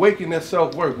 Once we awaken their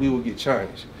self-worth, we will get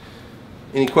changed.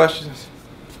 Any questions?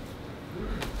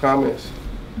 Comments?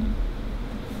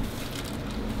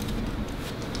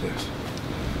 Yes.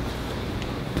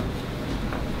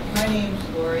 My name's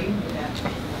Lori.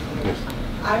 Yes.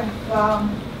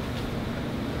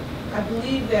 I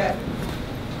believe that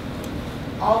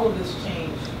all of this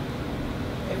change,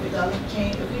 if it doesn't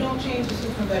change, if we don't change the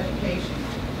system of education,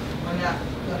 we're not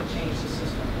going to change the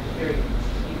system, period.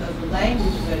 Because the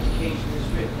language of education is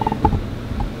written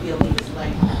in the elitist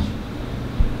language.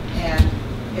 And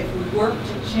if we work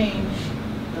to change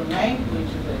the language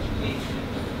of education,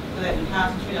 so that we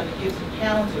concentrate on the gifts and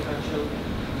talents of our children,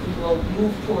 we will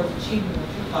move towards achieving what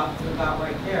you're talking about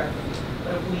right there.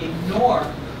 But if we ignore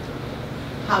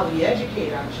how we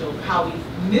educate our children, how we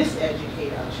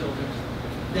miseducate our children,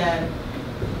 then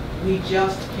we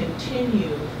just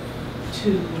continue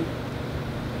to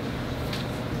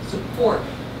support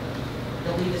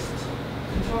elitist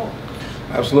control.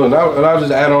 Absolutely. And I'll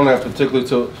just add on that particularly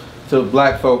to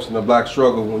black folks and the black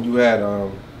struggle. When you had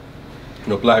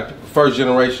first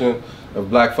generation of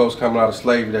black folks coming out of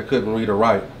slavery that couldn't read or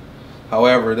write.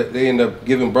 However, they ended up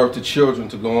giving birth to children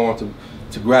to go on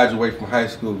to graduate from high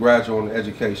school, graduate in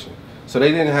education. So they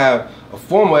didn't have a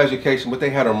formal education, but they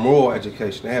had a moral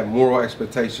education. They had moral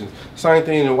expectations. Same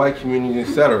thing in the white community,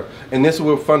 etc. And this is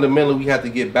what fundamentally we have to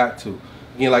get back to.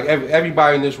 Again, like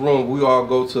everybody in this room, we all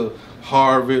go to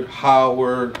Harvard,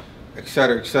 Howard,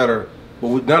 etc.,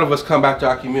 but none of us come back to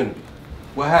our community.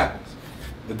 What happens?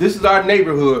 If this is our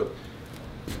neighborhood,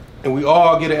 and we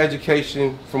all get an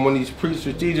education from one of these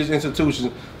prestigious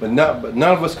institutions, but none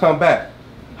of us come back,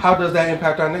 how does that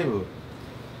impact our neighborhood?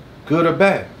 Good or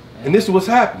bad? And this is what's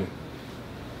happening.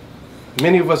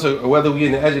 Many of us, whether we're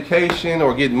getting education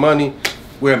or getting money,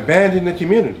 we're abandoning the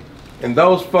community. And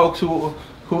those folks who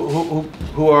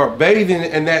are bathing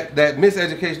in that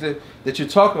miseducation that you're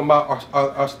talking about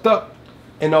are stuck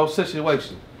in those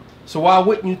situations. So why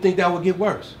wouldn't you think that would get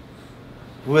worse?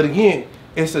 But again,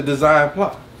 it's a design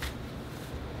plot.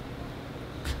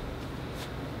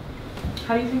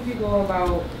 How do you think you go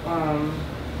about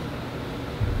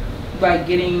like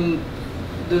getting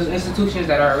those institutions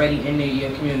that are already in your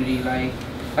community,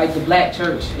 like the Black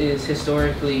church is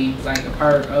historically like a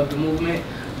part of the movement,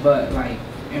 but like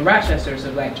in Rochester it's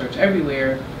a Black church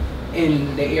everywhere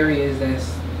in the areas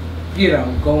that's, you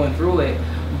know, going through it,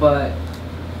 but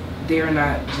they're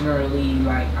not generally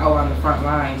like out on the front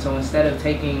line. So instead of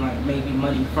taking like maybe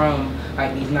money from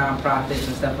like these nonprofits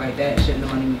and stuff like that, shouldn't the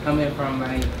money be coming from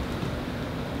like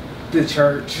the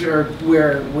church or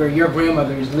where your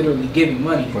grandmother is literally giving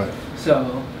money? Right.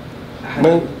 So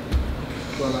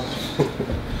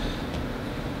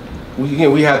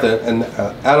we have to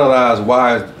analyze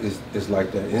why it's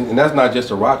like that, and that's not just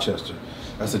a Rochester.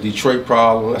 That's a Detroit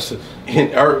problem. That's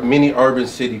many urban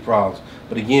city problems.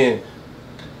 But again,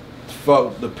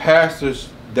 for the pastors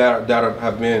that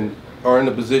are in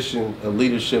the position of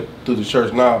leadership through the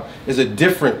church now is a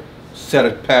different set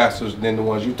of pastors than the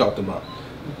ones you talked about.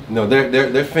 You know,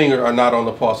 their finger are not on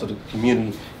the pulse of the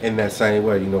community in that same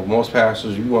way. You know, most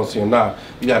pastors, you want to see them now,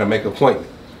 you got to make an appointment,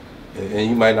 and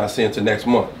you might not see them until next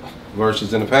month.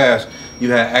 Versus in the past, you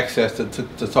had access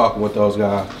to talking with those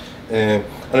guys. And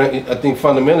I think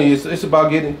fundamentally, it's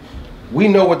about getting. We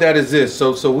know what that is.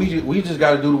 So we just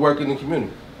got to do the work in the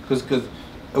community. Because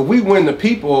if we win the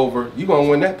people over, you're gonna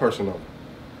win that person over.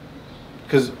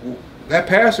 Because that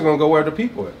pastor gonna go where the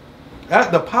people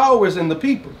at. The power is in the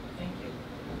people.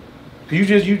 You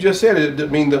just said it. I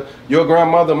mean, your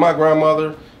grandmother, my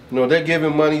grandmother, you know, they're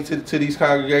giving money to these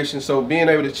congregations. So being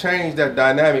able to change that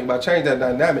dynamic, by changing that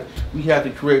dynamic, we have to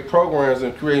create programs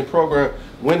and creating programs,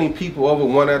 winning people over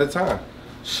one at a time.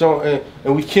 So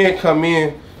and we can't come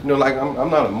in, you know, like I'm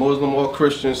not a Muslim or a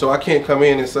Christian, so I can't come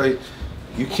in and say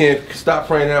you can't stop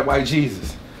praying that white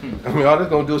Jesus. I mean, all that's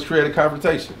gonna do is create a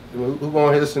confrontation. Who's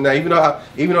gonna hit us in that? Even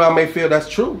though I may feel that's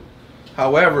true.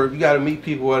 However, you got to meet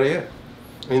people where they're at.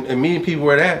 And meeting people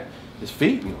where that is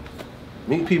feeding them.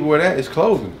 Meeting people where that is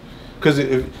clothing them. Because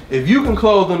if you can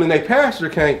clothe them and their pastor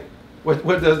can't, what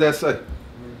does that say?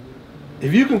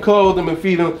 If you can clothe them and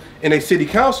feed them and a city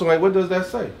council ain't, what does that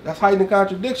say? That's heightening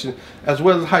contradiction. As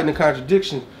well as heightening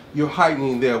contradiction, you're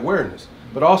heightening their awareness.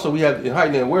 But also in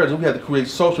heightening awareness, we have to create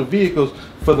social vehicles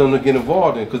for them to get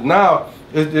involved in. Because now,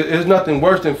 there's nothing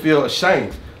worse than feel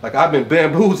ashamed. Like I've been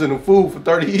bamboozling food for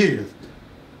 30 years.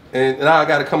 And now I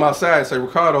got to come outside and say,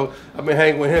 Ricardo, I've been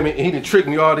hanging with him and he done tricked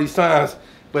me all these times.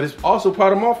 But it's also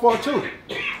part of my fault too.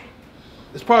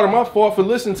 It's part of my fault for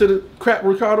listening to the crap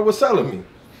Ricardo was selling me.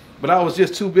 But I was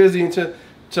just too busy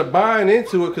to buying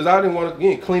into it because I didn't want to,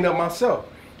 again, clean up myself.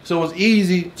 So it was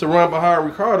easy to run behind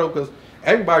Ricardo because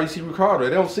everybody see Ricardo.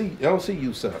 They don't see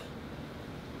Yusef.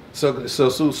 So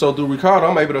through Ricardo,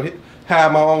 I'm able to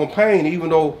have my own pain, even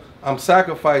though I'm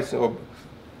sacrificing or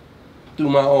through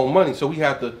my own money. So we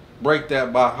have to break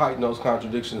that by heightening those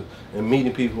contradictions and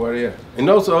meeting people where they are. And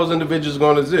those individuals are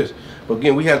going to exist. But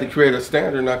again, we have to create a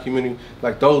standard in our community.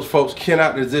 Like those folks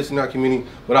cannot exist in our community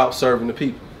without serving the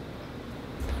people.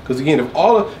 Because again,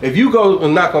 if you go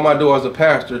and knock on my door as a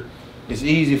pastor, it's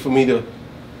easy for me to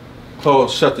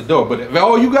shut the door. But if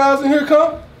all you guys in here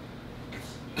come,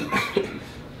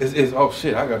 it's oh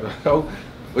shit, I got to go.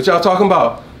 What y'all talking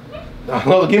about?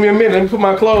 Give me a minute, let me put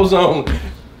my clothes on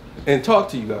and talk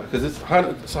to you guys, because it's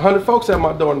 100 folks at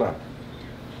my door now.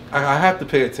 I have to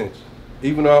pay attention,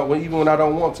 even when I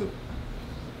don't want to.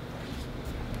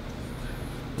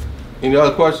 Any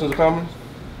other questions or comments?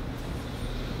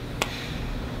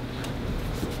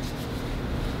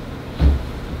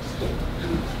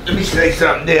 Let me say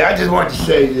something there. I just want to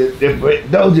say that for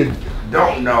those that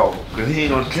don't know, because he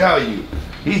ain't gonna tell you,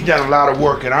 he's done a lot of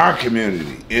work in our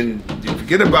community. And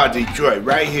forget about Detroit,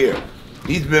 right here.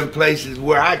 He's been places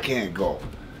where I can't go.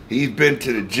 He's been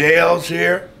to the jails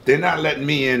here. They're not letting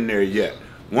me in there yet.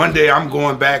 One day I'm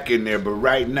going back in there, but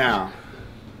right now,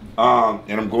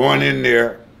 And I'm going in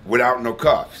there without no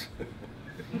cuffs.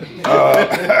 You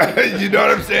know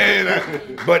what I'm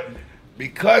saying? But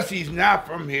because he's not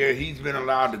from here, he's been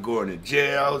allowed to go into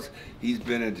jails. He's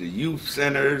been into youth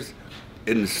centers,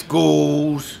 in the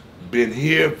schools, been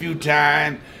here a few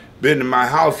times, been to my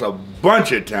house a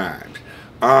bunch of times.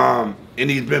 And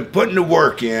he's been putting the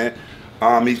work in.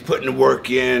 He's putting the work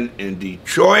in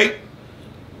Detroit,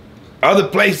 other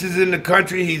places in the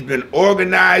country. He's been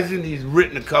organizing. He's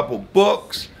written a couple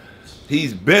books.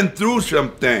 He's been through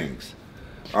some things.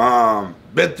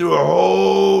 Been through a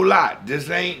whole lot. This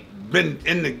ain't been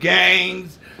in the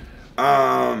gangs.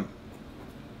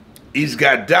 He's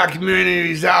got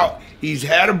documentaries out. He's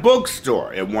had a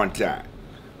bookstore at one time.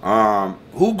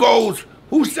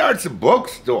 Who starts a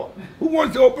bookstore? Who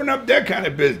wants to open up that kind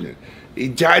of business? He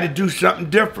tried to do something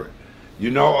different,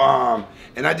 you know,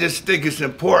 and I just think it's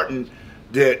important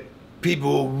that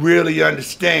people really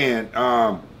understand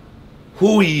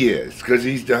who he is, because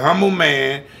he's the humble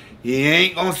man. He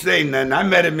ain't gonna say nothing. I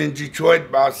met him in Detroit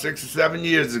about 6 or 7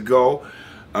 years ago.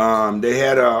 They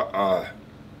had a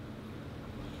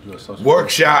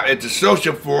workshop at the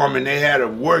social forum, and they had a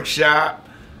workshop,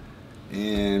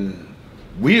 and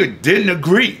we didn't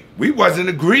agree. We wasn't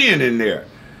agreeing in there,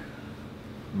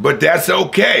 but that's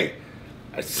okay.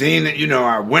 I seen it, you know,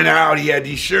 I went out, he had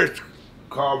these shirts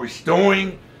called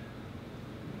Restoring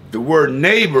the Word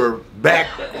Neighbor back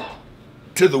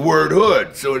to the word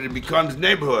hood, so it becomes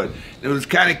neighborhood. It was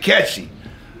kind of catchy.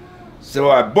 So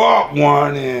I bought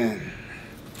one and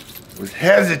was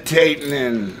hesitating,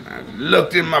 and I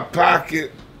looked in my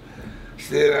pocket,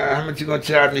 said, how much you gonna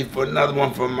charge me for another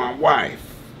one for my wife?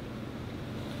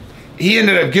 He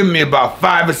ended up giving me about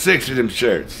 5 or 6 of them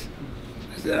shirts.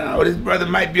 I said, oh, this brother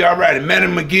might be all right. I met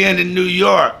him again in New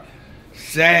York.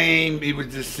 He was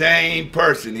the same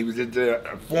person. He was at the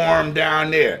forum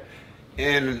down there.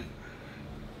 And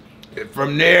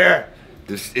from there,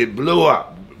 it blew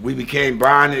up. We became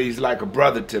bonded. He's like a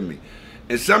brother to me.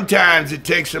 And sometimes it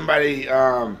takes somebody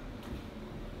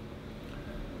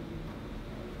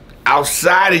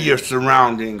outside of your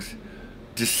surroundings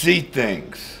to see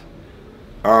things,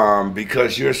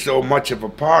 because you're so much of a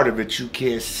part of it you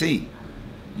can't see,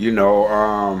 you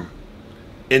know.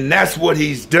 And that's what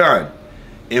he's done.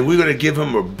 And we're going to give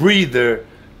him a breather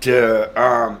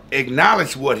to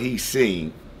acknowledge what he's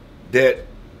seen that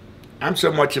I'm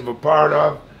so much of a part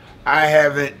of.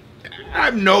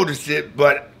 I've noticed it,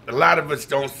 but a lot of us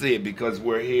don't see it because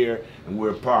we're here and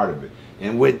we're a part of it.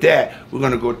 And with that, we're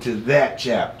going to go to that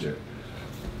chapter.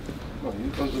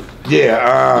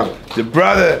 Yeah, the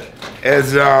brother,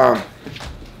 as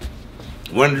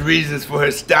one of the reasons for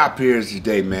his stop here is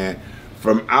today, man,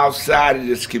 from outside of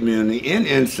this community and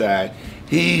inside,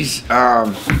 he's,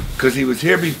 because he was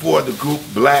here before the group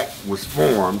B.L.A.C. was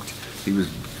formed. He was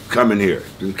coming here,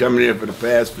 been coming here for the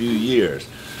past few years.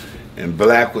 And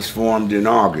B.L.A.C. was formed in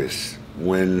August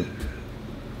when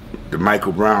the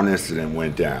Michael Brown incident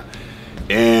went down.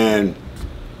 And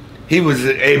he was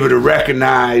able to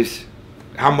recognize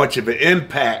how much of an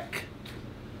impact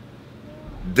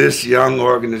this young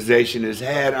organization has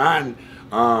had on,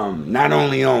 not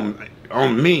only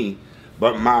on me,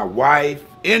 but my wife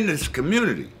in this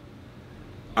community.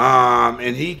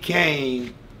 And he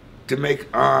came to make,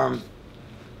 to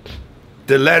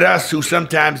let us who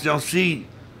sometimes don't see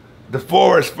the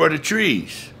forest for the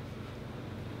trees,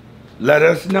 let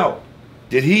us know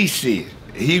that he see it,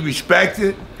 he respect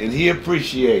it, and he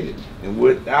appreciate it. And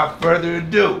without further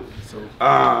ado,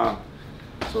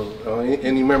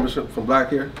 any members from B.L.A.C.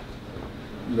 here?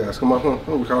 You guys come up, huh,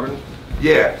 Ricardo?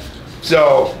 Yeah.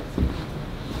 So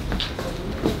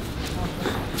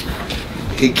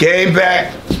he came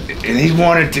back and he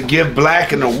wanted to give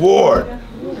B.L.A.C. an award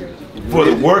for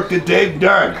the work that they've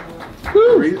done.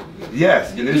 Read it.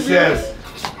 Yes, and it says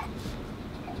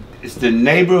it's the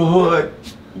Neighborhood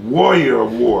Warrior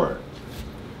Award.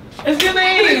 It's your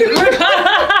name.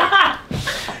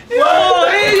 Whoa,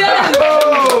 yes.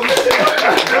 Oh,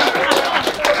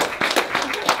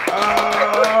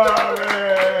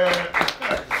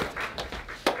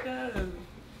 man.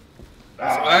 So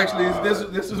actually,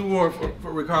 this is a award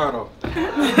for Ricardo. Oh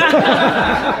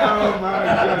my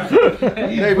God.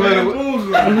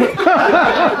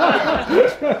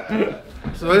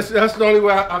 So that's the only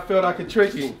way I felt I could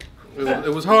trick him.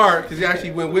 It was hard because he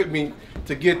actually went with me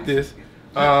to get this.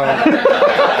 We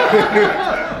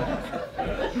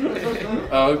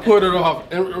put it off.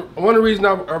 And one of the reasons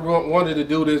I wanted to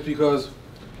do this because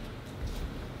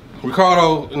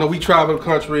Ricardo, you know, we travel the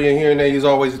country and here and there he's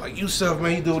always like, Yusef,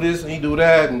 man, he do this and he do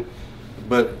that.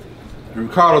 But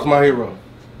Ricardo's my hero.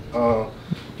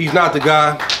 He's not the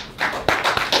guy.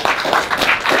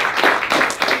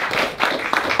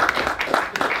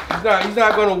 He's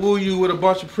not gonna woo you with a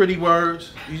bunch of pretty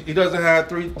words. He doesn't have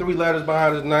three letters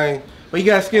behind his name, but he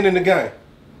got skin in the game.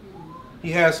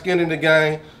 He has skin in the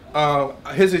game.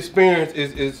 His experience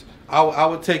is I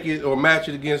would take it or match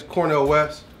it against Cornel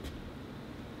West.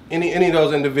 Any of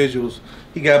those individuals.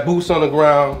 He got boots on the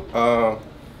ground.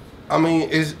 I mean,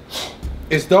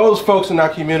 it's those folks in our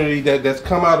community that's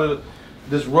come out of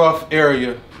this rough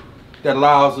area that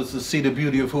allows us to see the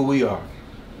beauty of who we are.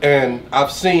 And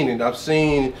I've seen it. I've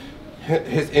seen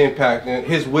his impact and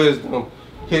his wisdom,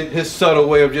 his subtle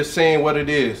way of just saying what it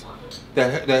is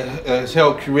that has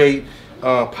helped create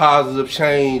positive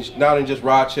change, not in just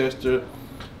Rochester,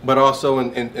 but also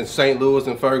in St. Louis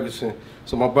and Ferguson.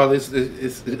 So my brother,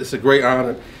 it's a great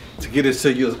honor to get this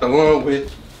to you along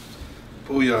with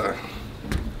Booyah.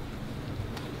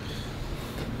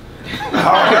 All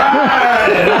right.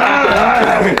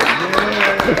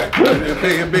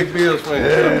 Big Bill's fan.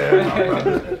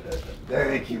 Yeah.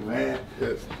 Thank you, man.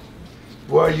 Yes.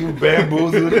 Boy, you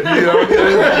bamboozled me on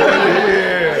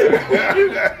this.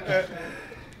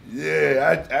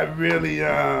 Yeah, I really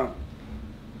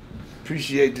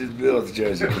appreciate this Bills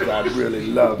jersey because I really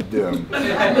love them.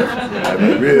 I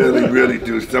really, really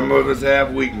do. Some of us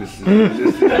have weaknesses.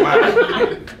 This is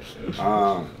mine.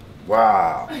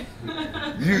 Wow. Man.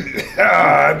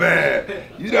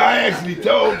 You know, I actually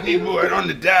told people on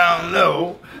the down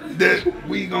low that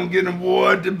we gonna get an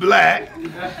award to Black.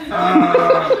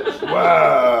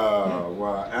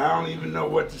 Wow. I don't even know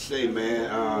what to say,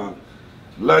 man.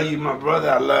 Love you, my brother.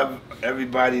 I love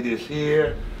everybody that's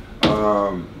here.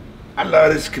 I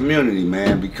love this community,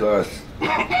 man, because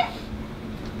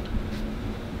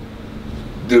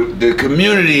the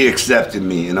community accepted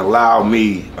me and allowed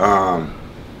me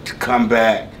to come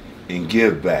back and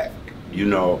give back. You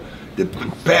know, the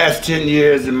past 10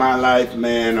 years in my life,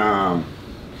 man,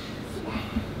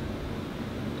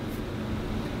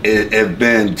 it has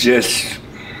been just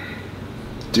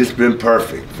been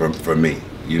perfect for me.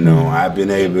 You know, I've been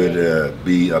able to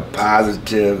be a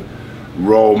positive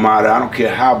role model. I don't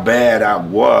care how bad I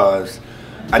was.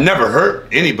 I never hurt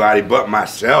anybody but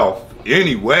myself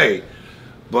anyway.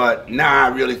 But now I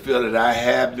really feel that I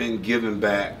have been giving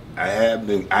back.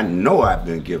 I know I've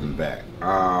been giving back.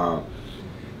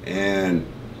 And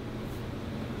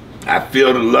I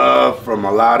feel the love from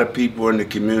a lot of people in the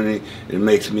community. It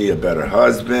makes me a better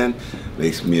husband,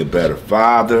 makes me a better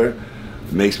father,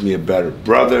 makes me a better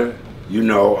brother. You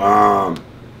know,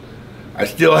 I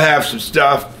still have some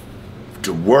stuff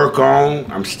to work on.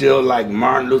 I'm still like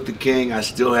Martin Luther King. I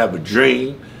still have a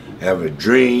dream. I have a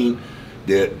dream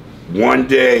that one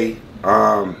day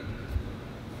I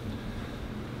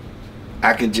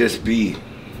can just be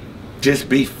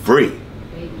free.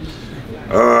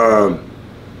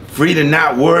 Free to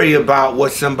not worry about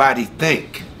what somebody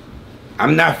think.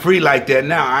 I'm not free like that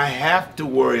now. I have to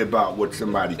worry about what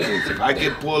somebody thinks. If I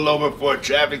get pulled over for a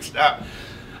traffic stop,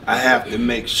 I have to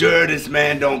make sure this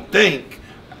man don't think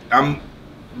I'm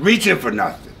reaching for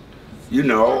nothing. You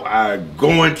know, I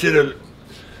go on the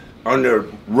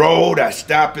road, I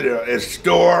stop at a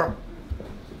store,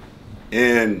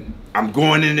 and I'm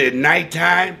going in at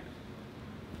nighttime.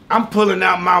 I'm pulling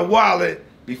out my wallet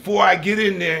before I get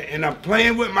in there, and I'm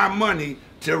playing with my money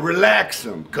to relax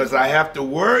them, because I have to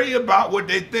worry about what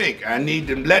they think. I need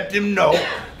to let them know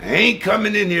I ain't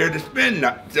coming in here to spend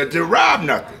nothing, to rob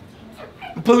nothing.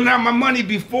 I'm pulling out my money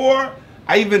before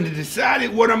I even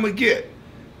decided what I'm gonna get,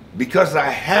 because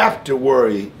I have to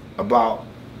worry about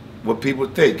what people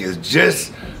think. It's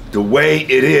just the way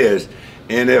it is.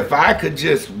 And if I could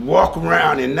just walk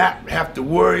around and not have to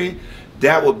worry,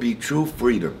 that would be true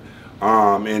freedom.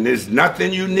 And there's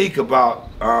nothing unique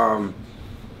about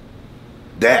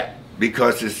that,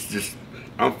 because it's just,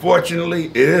 unfortunately,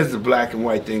 it is a black and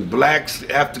white thing. Blacks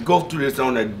have to go through this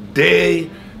on a daily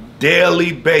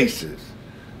basis.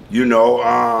 You know,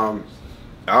 I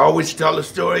always tell a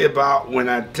story about when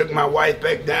I took my wife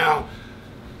back down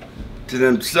to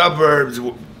them suburbs,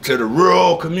 to the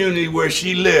rural community where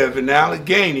she lived in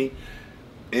Allegheny,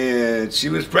 and she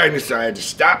was pregnant, so I had to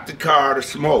stop the car to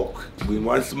smoke. We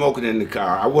wasn't smoking in the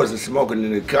car. I wasn't smoking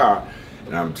in the car.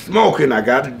 And I'm smoking, I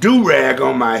got a do-rag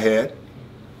on my head,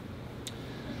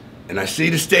 and I see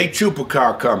the state trooper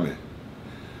car coming.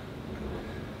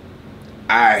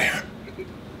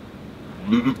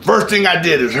 First thing I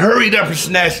did is hurried up and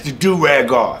snatched the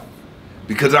do-rag off,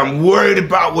 because I'm worried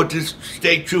about what this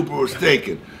state trooper was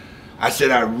thinking. I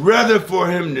said, I'd rather for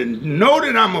him to know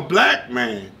that I'm a black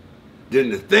man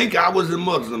than to think I was a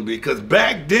Muslim, because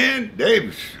back then, they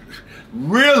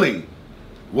really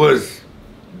was,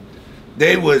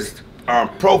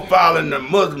 profiling the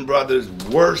Muslim brothers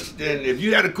worse than, if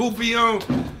you had a kufi on,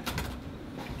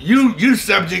 you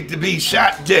subject to be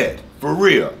shot dead, for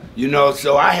real. You know,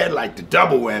 so I had like the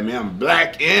double whammy. I'm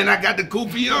black and I got the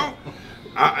kufi on.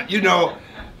 You know,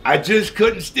 I just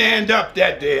couldn't stand up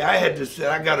that day. I had to say,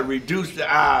 I got to reduce the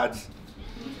odds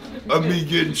of me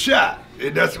getting shot.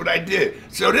 And that's what I did.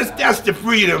 So that's the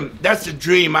freedom, that's the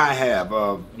dream I have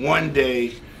of one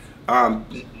day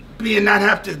being not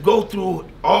have to go through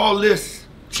all this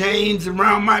chains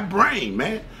around my brain,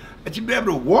 man. I should be able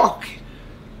to walk,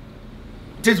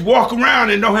 just walk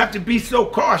around and don't have to be so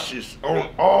cautious on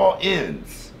all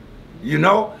ends, you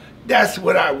know? That's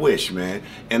what I wish, man.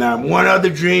 And one other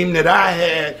dream that I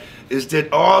had is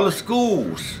that all the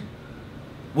schools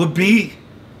would be,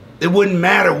 it wouldn't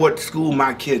matter what school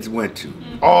my kids went to.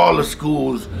 All the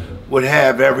schools would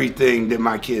have everything that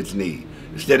my kids need,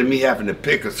 instead of me having to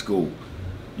pick a school.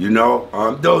 You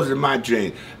know, those are my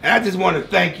dreams. And I just want to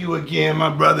thank you again, my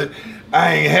brother.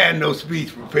 I ain't had no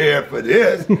speech prepared for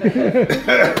this.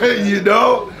 You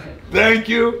know, thank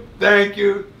you, thank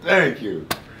you, thank you.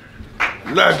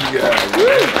 Love you guys.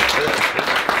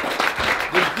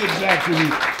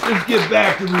 Let's get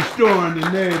back to restoring the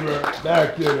neighbor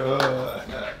back to the hood.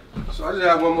 So I just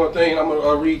have one more thing. I'm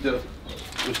gonna read the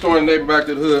Restoring the Neighbor Back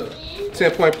to the Hood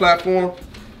 10-point platform,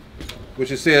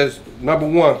 which it says, number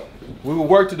 1, we will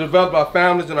work to develop our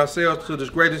families and ourselves to the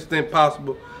greatest extent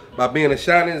possible by being a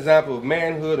shining example of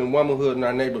manhood and womanhood in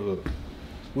our neighborhood.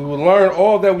 We will learn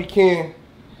all that we can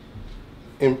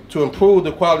to improve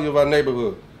the quality of our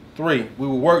neighborhood. 3, we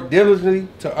will work diligently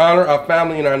to honor our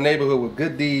family and our neighborhood with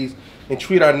good deeds and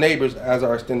treat our neighbors as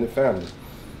our extended family.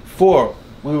 4,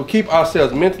 we will keep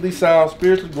ourselves mentally sound,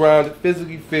 spiritually grounded,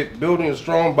 physically fit, building a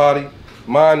strong body,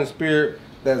 mind, and spirit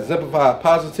that exemplify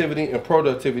positivity and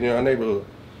productivity in our neighborhood.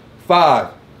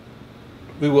 5,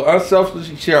 we will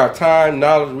unselfishly share our time,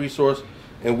 knowledge, resource,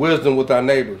 and wisdom with our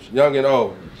neighbors, young and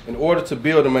old, in order to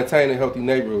build and maintain a healthy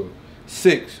neighborhood.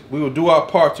 6, we will do our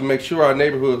part to make sure our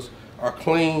neighborhoods are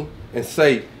clean and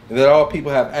safe, and that all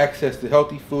people have access to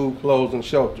healthy food, clothes, and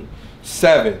shelter.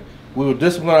 7, we will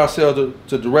discipline ourselves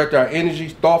to direct our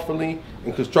energies thoughtfully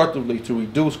and constructively to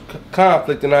reduce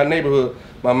conflict in our neighborhood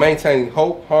by maintaining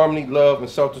hope, harmony, love, and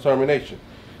self-determination.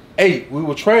 8, we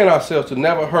will train ourselves to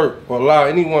never hurt or allow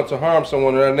anyone to harm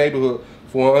someone in our neighborhood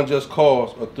for an unjust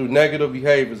cause or through negative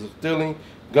behaviors of stealing,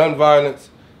 gun violence,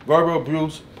 verbal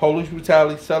abuse, police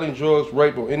brutality, selling drugs,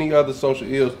 rape, or any other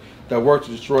social ills that work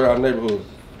to destroy our neighborhood.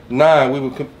 9, we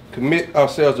will commit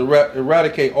ourselves to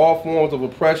eradicate all forms of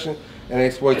oppression and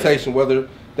exploitation, whether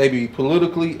they be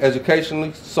politically,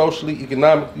 educationally, socially,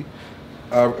 economically,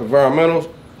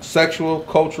 environmental, sexual,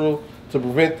 cultural, to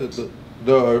prevent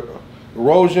the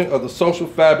erosion of the social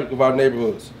fabric of our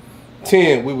neighborhoods.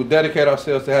 10, we will dedicate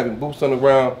ourselves to having boots on the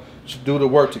ground to do the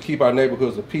work to keep our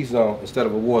neighborhoods a peace zone instead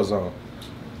of a war zone.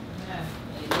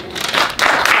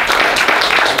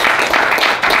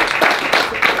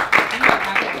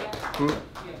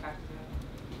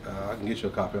 I can get you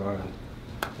a copy on it.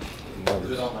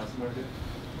 Is it on my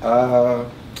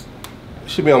smart? It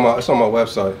should be on my. It's on my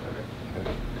website.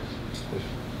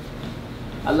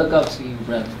 I look up to you,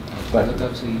 brother. I look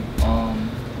up to you.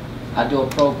 I do a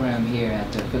program here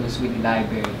at the Phyllis Wheatley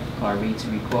Library called Read to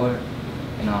Record,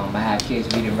 and I have kids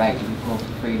read and write to record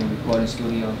for free in the recording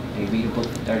studio. They read a book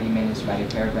for 30 minutes, write a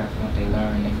paragraph from what they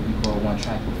learn, and they can record one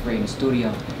track for free in the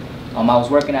studio. I was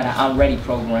working at an I'm Ready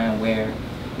program where,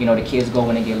 you know, the kids go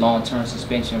in and get long-term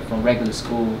suspension from regular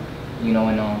school, you know,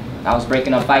 and I was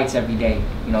breaking up fights every day,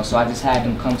 you know, so I just had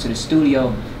them come to the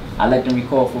studio. I let them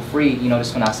record for free, you know,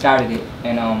 just when I started it,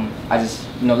 and I just,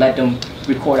 you know, let them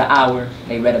record an hour.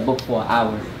 They read a book for an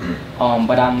hour.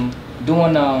 But I'm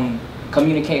doing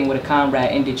communicating with a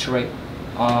comrade in Detroit.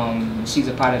 She's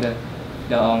a part of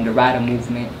the Rider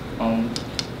movement.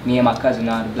 Me and my cousin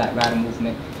are the Black Rider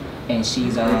movement, and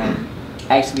she's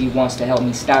actually wants to help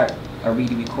me start a Read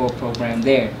to Record program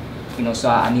there. You know, so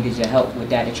I needed your help with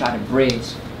that to try to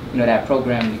bridge, you know, that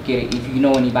program to get it. If you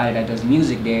know anybody that does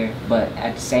music there, but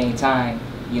at the same time,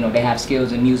 you know, they have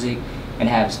skills in music and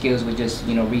have skills with just,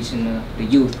 you know, reaching the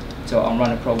youth to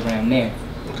run a program there.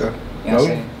 Okay. You know what I'm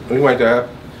saying? We like that.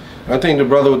 I think the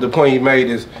brother with the point he made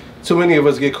is too many of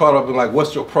us get caught up in like,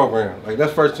 what's your program? Like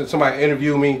that's first somebody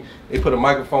interview me, they put a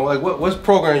microphone, like what's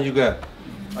program you got?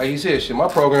 Like he said, shit, my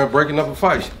program breaking up a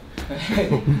fight.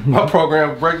 My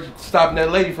program stopping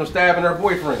that lady from stabbing her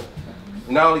boyfriend.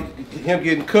 Not only him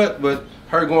getting cut, but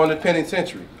her going to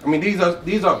penitentiary. I mean, these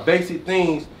are basic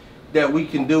things that we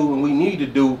can do and we need to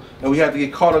do, and we have to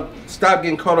get caught up, stop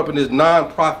getting caught up in this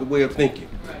non-profit way of thinking.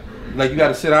 Like you got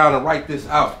to sit down and write this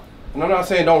out. And I'm not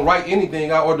saying don't write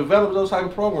anything out or develop those type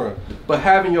of programs, but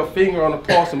having your finger on the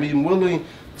pulse and being willing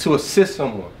to assist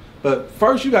someone. But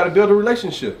first, you got to build a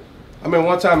relationship. I mean,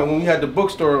 one time when we had the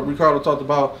bookstore, Ricardo talked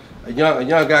about a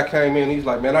young guy came in. He's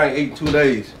like, "Man, I ain't ate in 2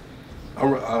 days.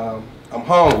 I'm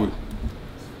hungry."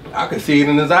 I could see it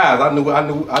in his eyes. I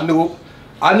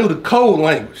knew the code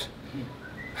language.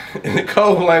 In the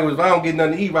code language, if I don't get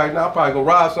nothing to eat right now, I'm probably gonna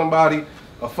rob somebody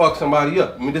or fuck somebody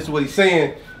up. I mean, this is what he's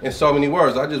saying in so many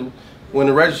words. I just went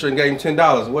to register and gave him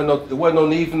 $10. There wasn't no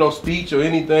need for no speech or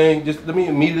anything. Just let me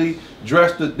immediately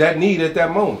address that need at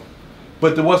that moment.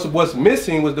 But what's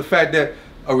missing was the fact that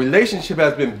a relationship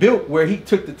has been built where he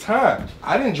took the time.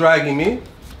 I didn't drag him in.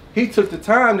 He took the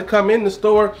time to come in the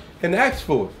store and ask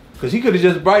for it. Because he could have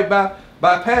just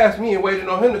bypassed me and waited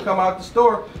on him to come out the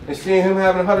store and seeing him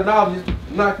having $100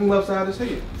 just knock him upside his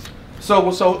head.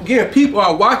 So again, people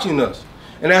are watching us.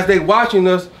 And as they're watching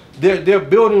us, they're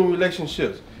building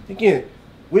relationships. Again,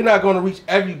 we're not going to reach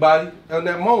everybody in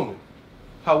that moment.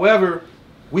 However,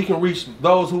 we can reach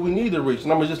those who we need to reach.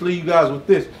 And I'm going to just leave you guys with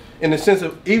this. In the sense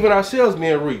of even ourselves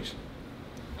being reached.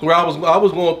 Where I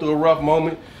was going through a rough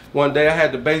moment. One day I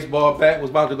had the baseball bat,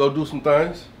 was about to go do some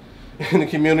things in the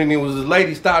community. And was this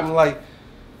lady stopped me like,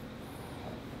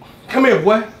 "Come here,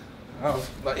 boy." I was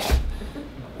like,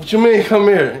 "What you mean, come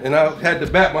here?" And I had the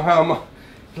bat behind my,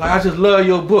 like, "I just love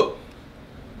your book.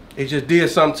 It just did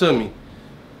something to me."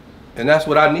 And that's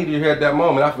what I needed here at that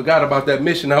moment. I forgot about that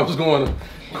mission I was going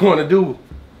to do.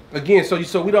 Again,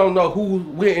 so we don't know who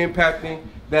we're impacting,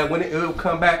 that when it'll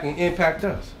come back and impact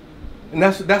us. And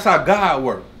that's how God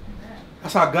works.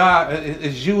 That's how God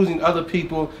is using other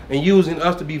people and using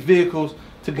us to be vehicles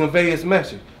to convey His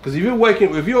message. Because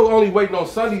if you're only waiting on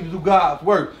Sunday to do God's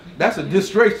work, that's a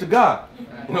disgrace to God.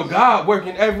 You know, God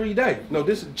working every day. You know,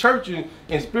 this church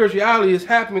and spirituality is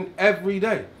happening every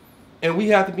day. And we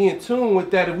have to be in tune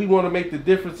with that if we want to make the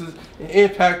differences and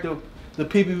impact the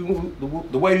people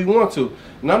the way we want to.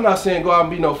 And I'm not saying go out and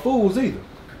be no fools either.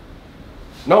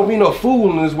 Don't be no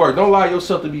fool in this work. Don't allow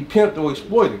yourself to be pimped or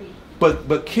exploited.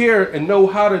 But care and know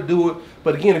how to do it.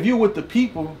 But again, if you're with the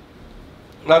people,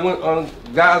 like when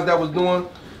guys that was doing,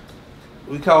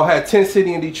 had Tent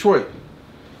City in Detroit,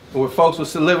 where folks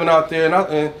was living out there,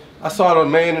 and I saw the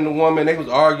man and the woman, they was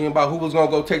arguing about who was gonna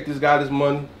go take this guy this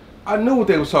money. I knew what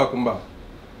they was talking about.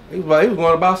 They was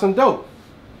going to buy some dope.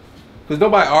 Because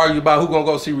nobody argue about who gonna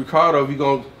go see Ricardo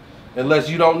unless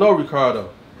you don't know Ricardo.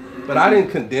 But I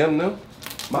didn't condemn them.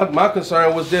 My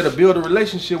concern was there to build a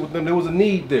relationship with them. There was a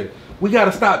need there. We got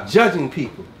to stop judging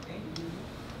people.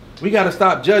 We got to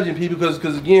stop judging people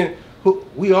because again,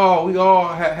 we all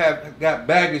have got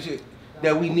baggage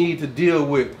that we need to deal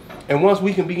with. And once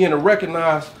we can begin to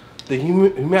recognize the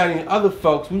humanity of other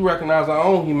folks, we recognize our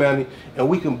own humanity, and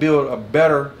we can build a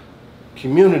better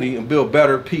community and build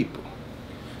better people.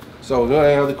 So,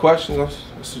 any other questions?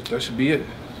 That should be it.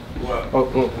 Well,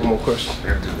 one more question.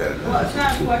 Well, it's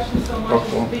not a question so much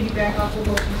as piggyback off of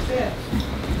what you said.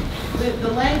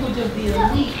 The language of the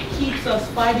elite keeps us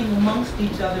fighting amongst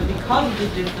each other because of the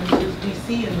differences we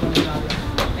see in one another.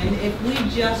 And if we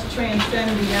just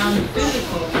transcend beyond the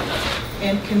physical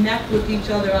and connect with each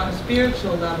other on a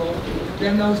spiritual level,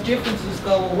 then those differences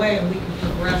go away and we can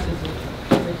progress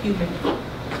as a human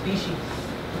species.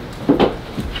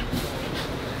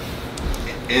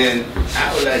 And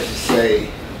I would like to say,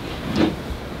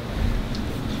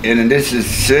 and this is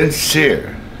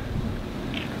sincere,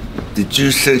 that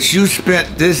since you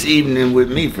spent this evening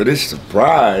with me for this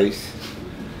surprise,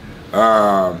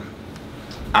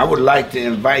 I would like to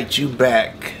invite you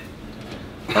back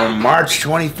on March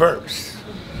 21st.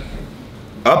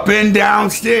 Up and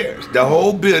downstairs, the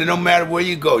whole building, no matter where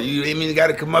you go. You ain't even got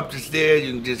to come up the stairs,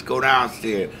 you can just go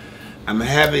downstairs. I'm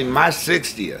having my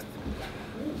 60th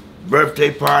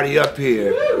birthday party up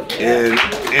here, and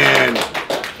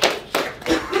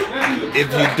if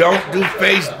you don't do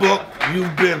Facebook,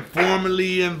 you've been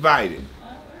formally invited.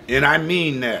 And I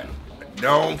mean that.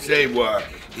 Don't say, well,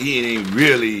 he ain't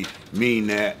really mean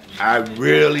that. I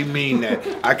really mean that.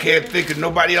 I can't think of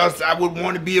nobody else I would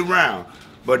want to be around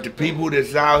but the people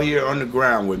that's out here on the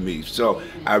ground with me. So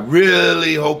I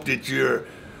really hope that you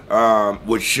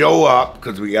would show up,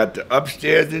 because we got the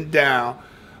upstairs and down.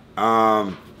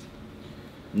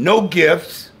 No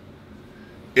gifts.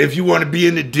 If you want to be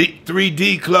in the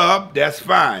 3D club, that's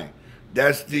fine.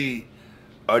 That's a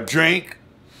drink,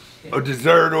 a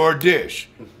dessert, or a dish.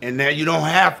 And that you don't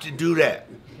have to do that.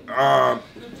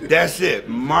 That's it.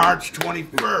 March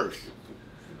 21st.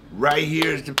 Right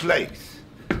here is the place.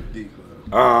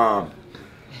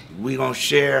 We gonna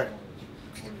share,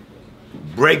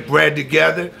 break bread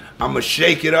together. I'm gonna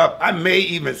shake it up. I may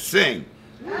even sing.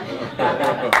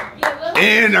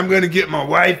 And I'm gonna get my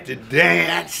wife to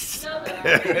dance.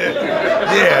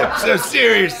 Yeah, so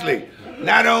seriously.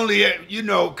 not only, you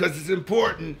know, because it's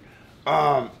important,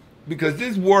 because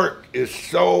this work is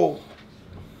so,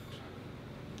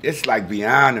 it's like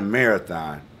beyond a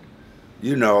marathon.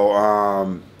 You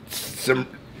know, some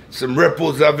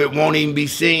ripples of it won't even be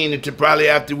seen until probably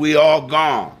after we all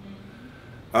gone.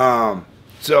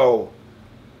 So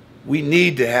we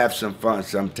need to have some fun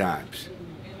sometimes.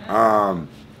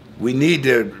 We need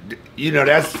to, you know,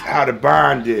 that's how the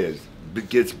bond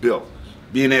gets built.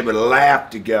 Being able to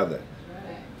laugh together.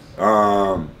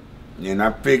 And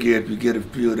I figure if you get a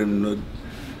few of them,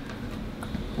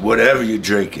 whatever you're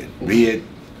drinking, be it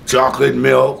chocolate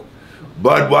milk,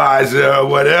 Budweiser, or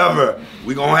whatever,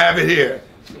 we gonna have it here.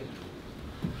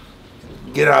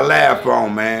 Get our laugh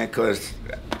on, man, because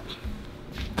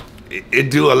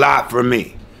it do a lot for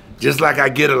me. Just like I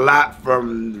get a lot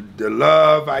from the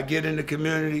love I get in the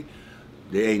community,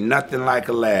 there ain't nothing like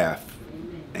a laugh.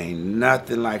 Ain't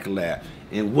nothing like a laugh.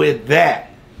 And with that,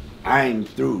 I ain't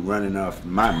through running off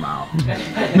my mouth.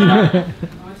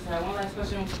 One last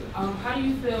question. How do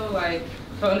you feel like,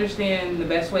 to understand the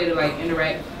best way to like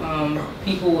interact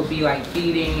people would be like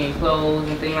feeding and clothes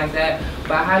and things like that,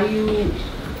 but how do you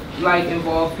like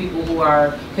involve people who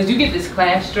are, because you get this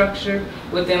class structure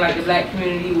within like the Black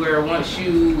community where once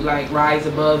you like rise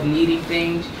above needing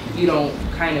things, you don't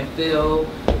kind of feel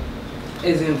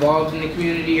as involved in the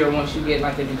community, or once you get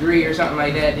like a degree or something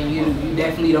like that, then you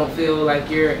definitely don't feel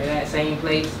like you're in that same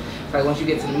place. It's like once you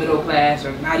get to the middle class,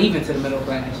 or not even to the middle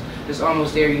class, just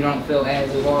almost there, you don't feel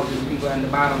as involved as the people at the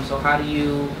bottom. So how do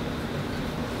you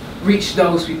reach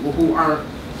those people who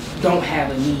don't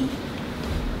have a need?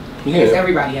 Because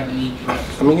everybody have a need.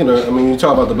 I mean, you know, you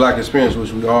talk about the Black experience,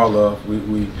 which we all love.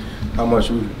 How much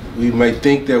we may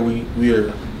think that we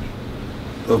are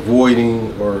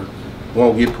avoiding or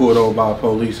won't get pulled over by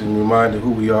police and reminded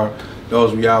who we are.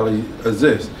 Those realities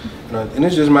exist, and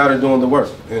it's just a matter of doing the work.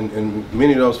 And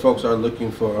many of those folks are looking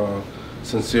for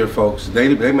sincere folks.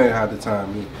 They may have the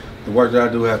time. The work that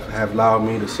I do have allowed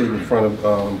me to sit in front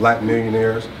of Black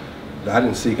millionaires that I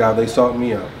didn't seek out. They sought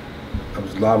me out. It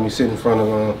was allowed me to sit in front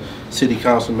of city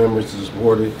council members to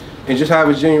support it and just have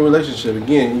a genuine relationship.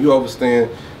 Again, you understand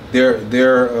their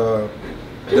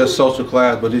social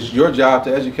class, but it's your job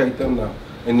to educate them now,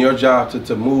 and your job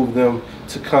to move them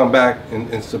to come back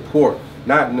and support.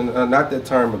 Not that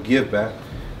term of give back,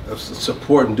 of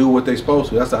support and do what they're supposed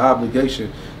to. That's the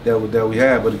obligation that we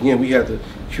have. But again, we have to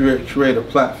create a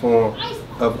platform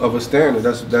of a standard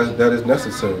that is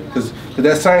necessary. Because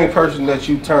that same person that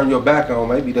you turn your back on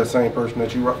may be that same person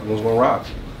that you was going to rob.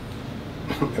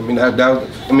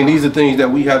 I mean, these are things that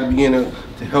we have to begin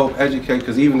to help educate,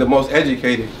 because even the most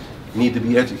educated need to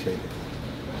be educated.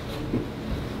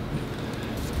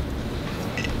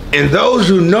 And those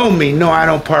who know me know I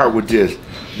don't part with this.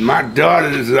 My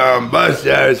daughter's bus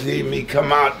driver seen me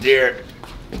come out there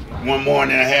one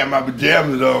morning. I had my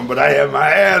pajamas on, but I had my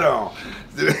hat on.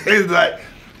 It's like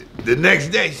the next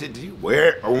day, she said, "Do you wear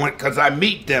it?" Or when, because I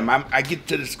meet them, I get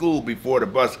to the school before the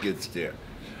bus gets there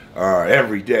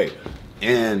every day,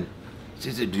 and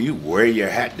she said, "Do you wear your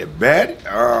hat to bed?"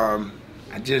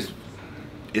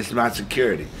 It's my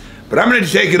security. But I'm going to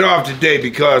take it off today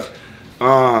because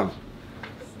I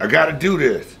got to do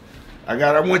this.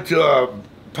 I went to a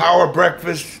power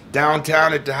breakfast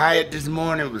downtown at the Hyatt this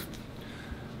morning. It was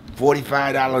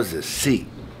 $45 a seat.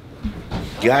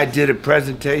 Guy did a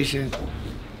presentation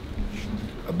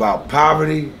about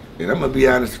poverty, and I'm gonna be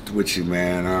honest with you,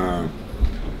 man.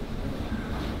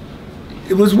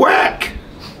 It was whack.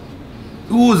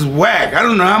 It was whack. I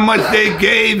don't know how much they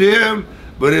gave him,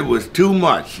 but it was too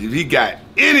much. If he got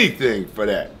anything for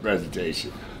that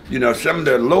presentation. You know, some of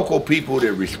the local people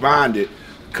that responded,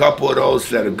 a couple of those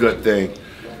said a good thing.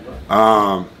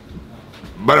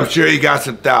 But I'm sure he got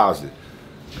some thousands.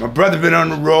 My brother been on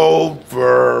the road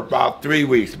for about 3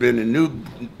 weeks. Been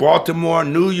in Baltimore,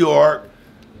 New York,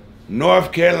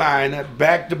 North Carolina,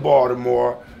 back to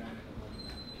Baltimore.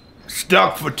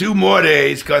 Stuck for 2 more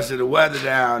days because of the weather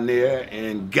down there,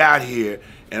 and got here.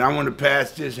 And I want to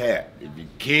pass this hat. If you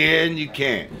can, you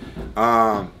can.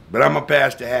 But I'm gonna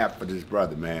pass the hat for this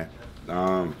brother, man.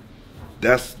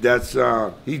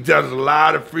 He does a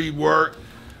lot of free work.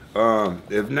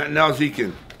 If nothing else, he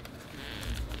can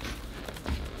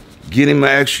get him an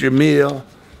extra meal.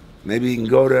 Maybe he can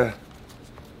go to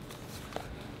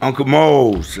Uncle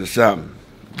Mo's or something,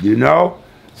 you know?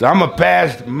 So I'm gonna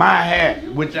pass my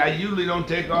hat, which I usually don't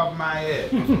take off my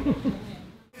head.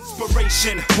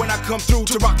 Inspiration when I come through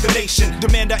to rock the nation.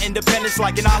 Demand our independence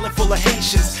like an island full of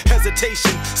Haitians.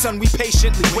 Hesitation, son, we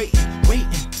patiently waiting.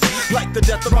 like the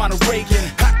death of Ronald Reagan.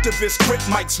 Activists, grip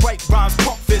mics, write rhymes,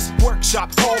 pump fist,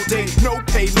 workshop all day, no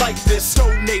pay like this.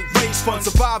 Donate, raise funds,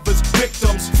 survivors,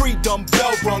 victims, freedom,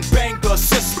 bell rung, bang the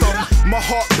system. My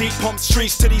heartbeat pumps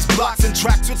streets to these blocks and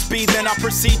tracks with speed, then I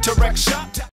proceed to wreck shop.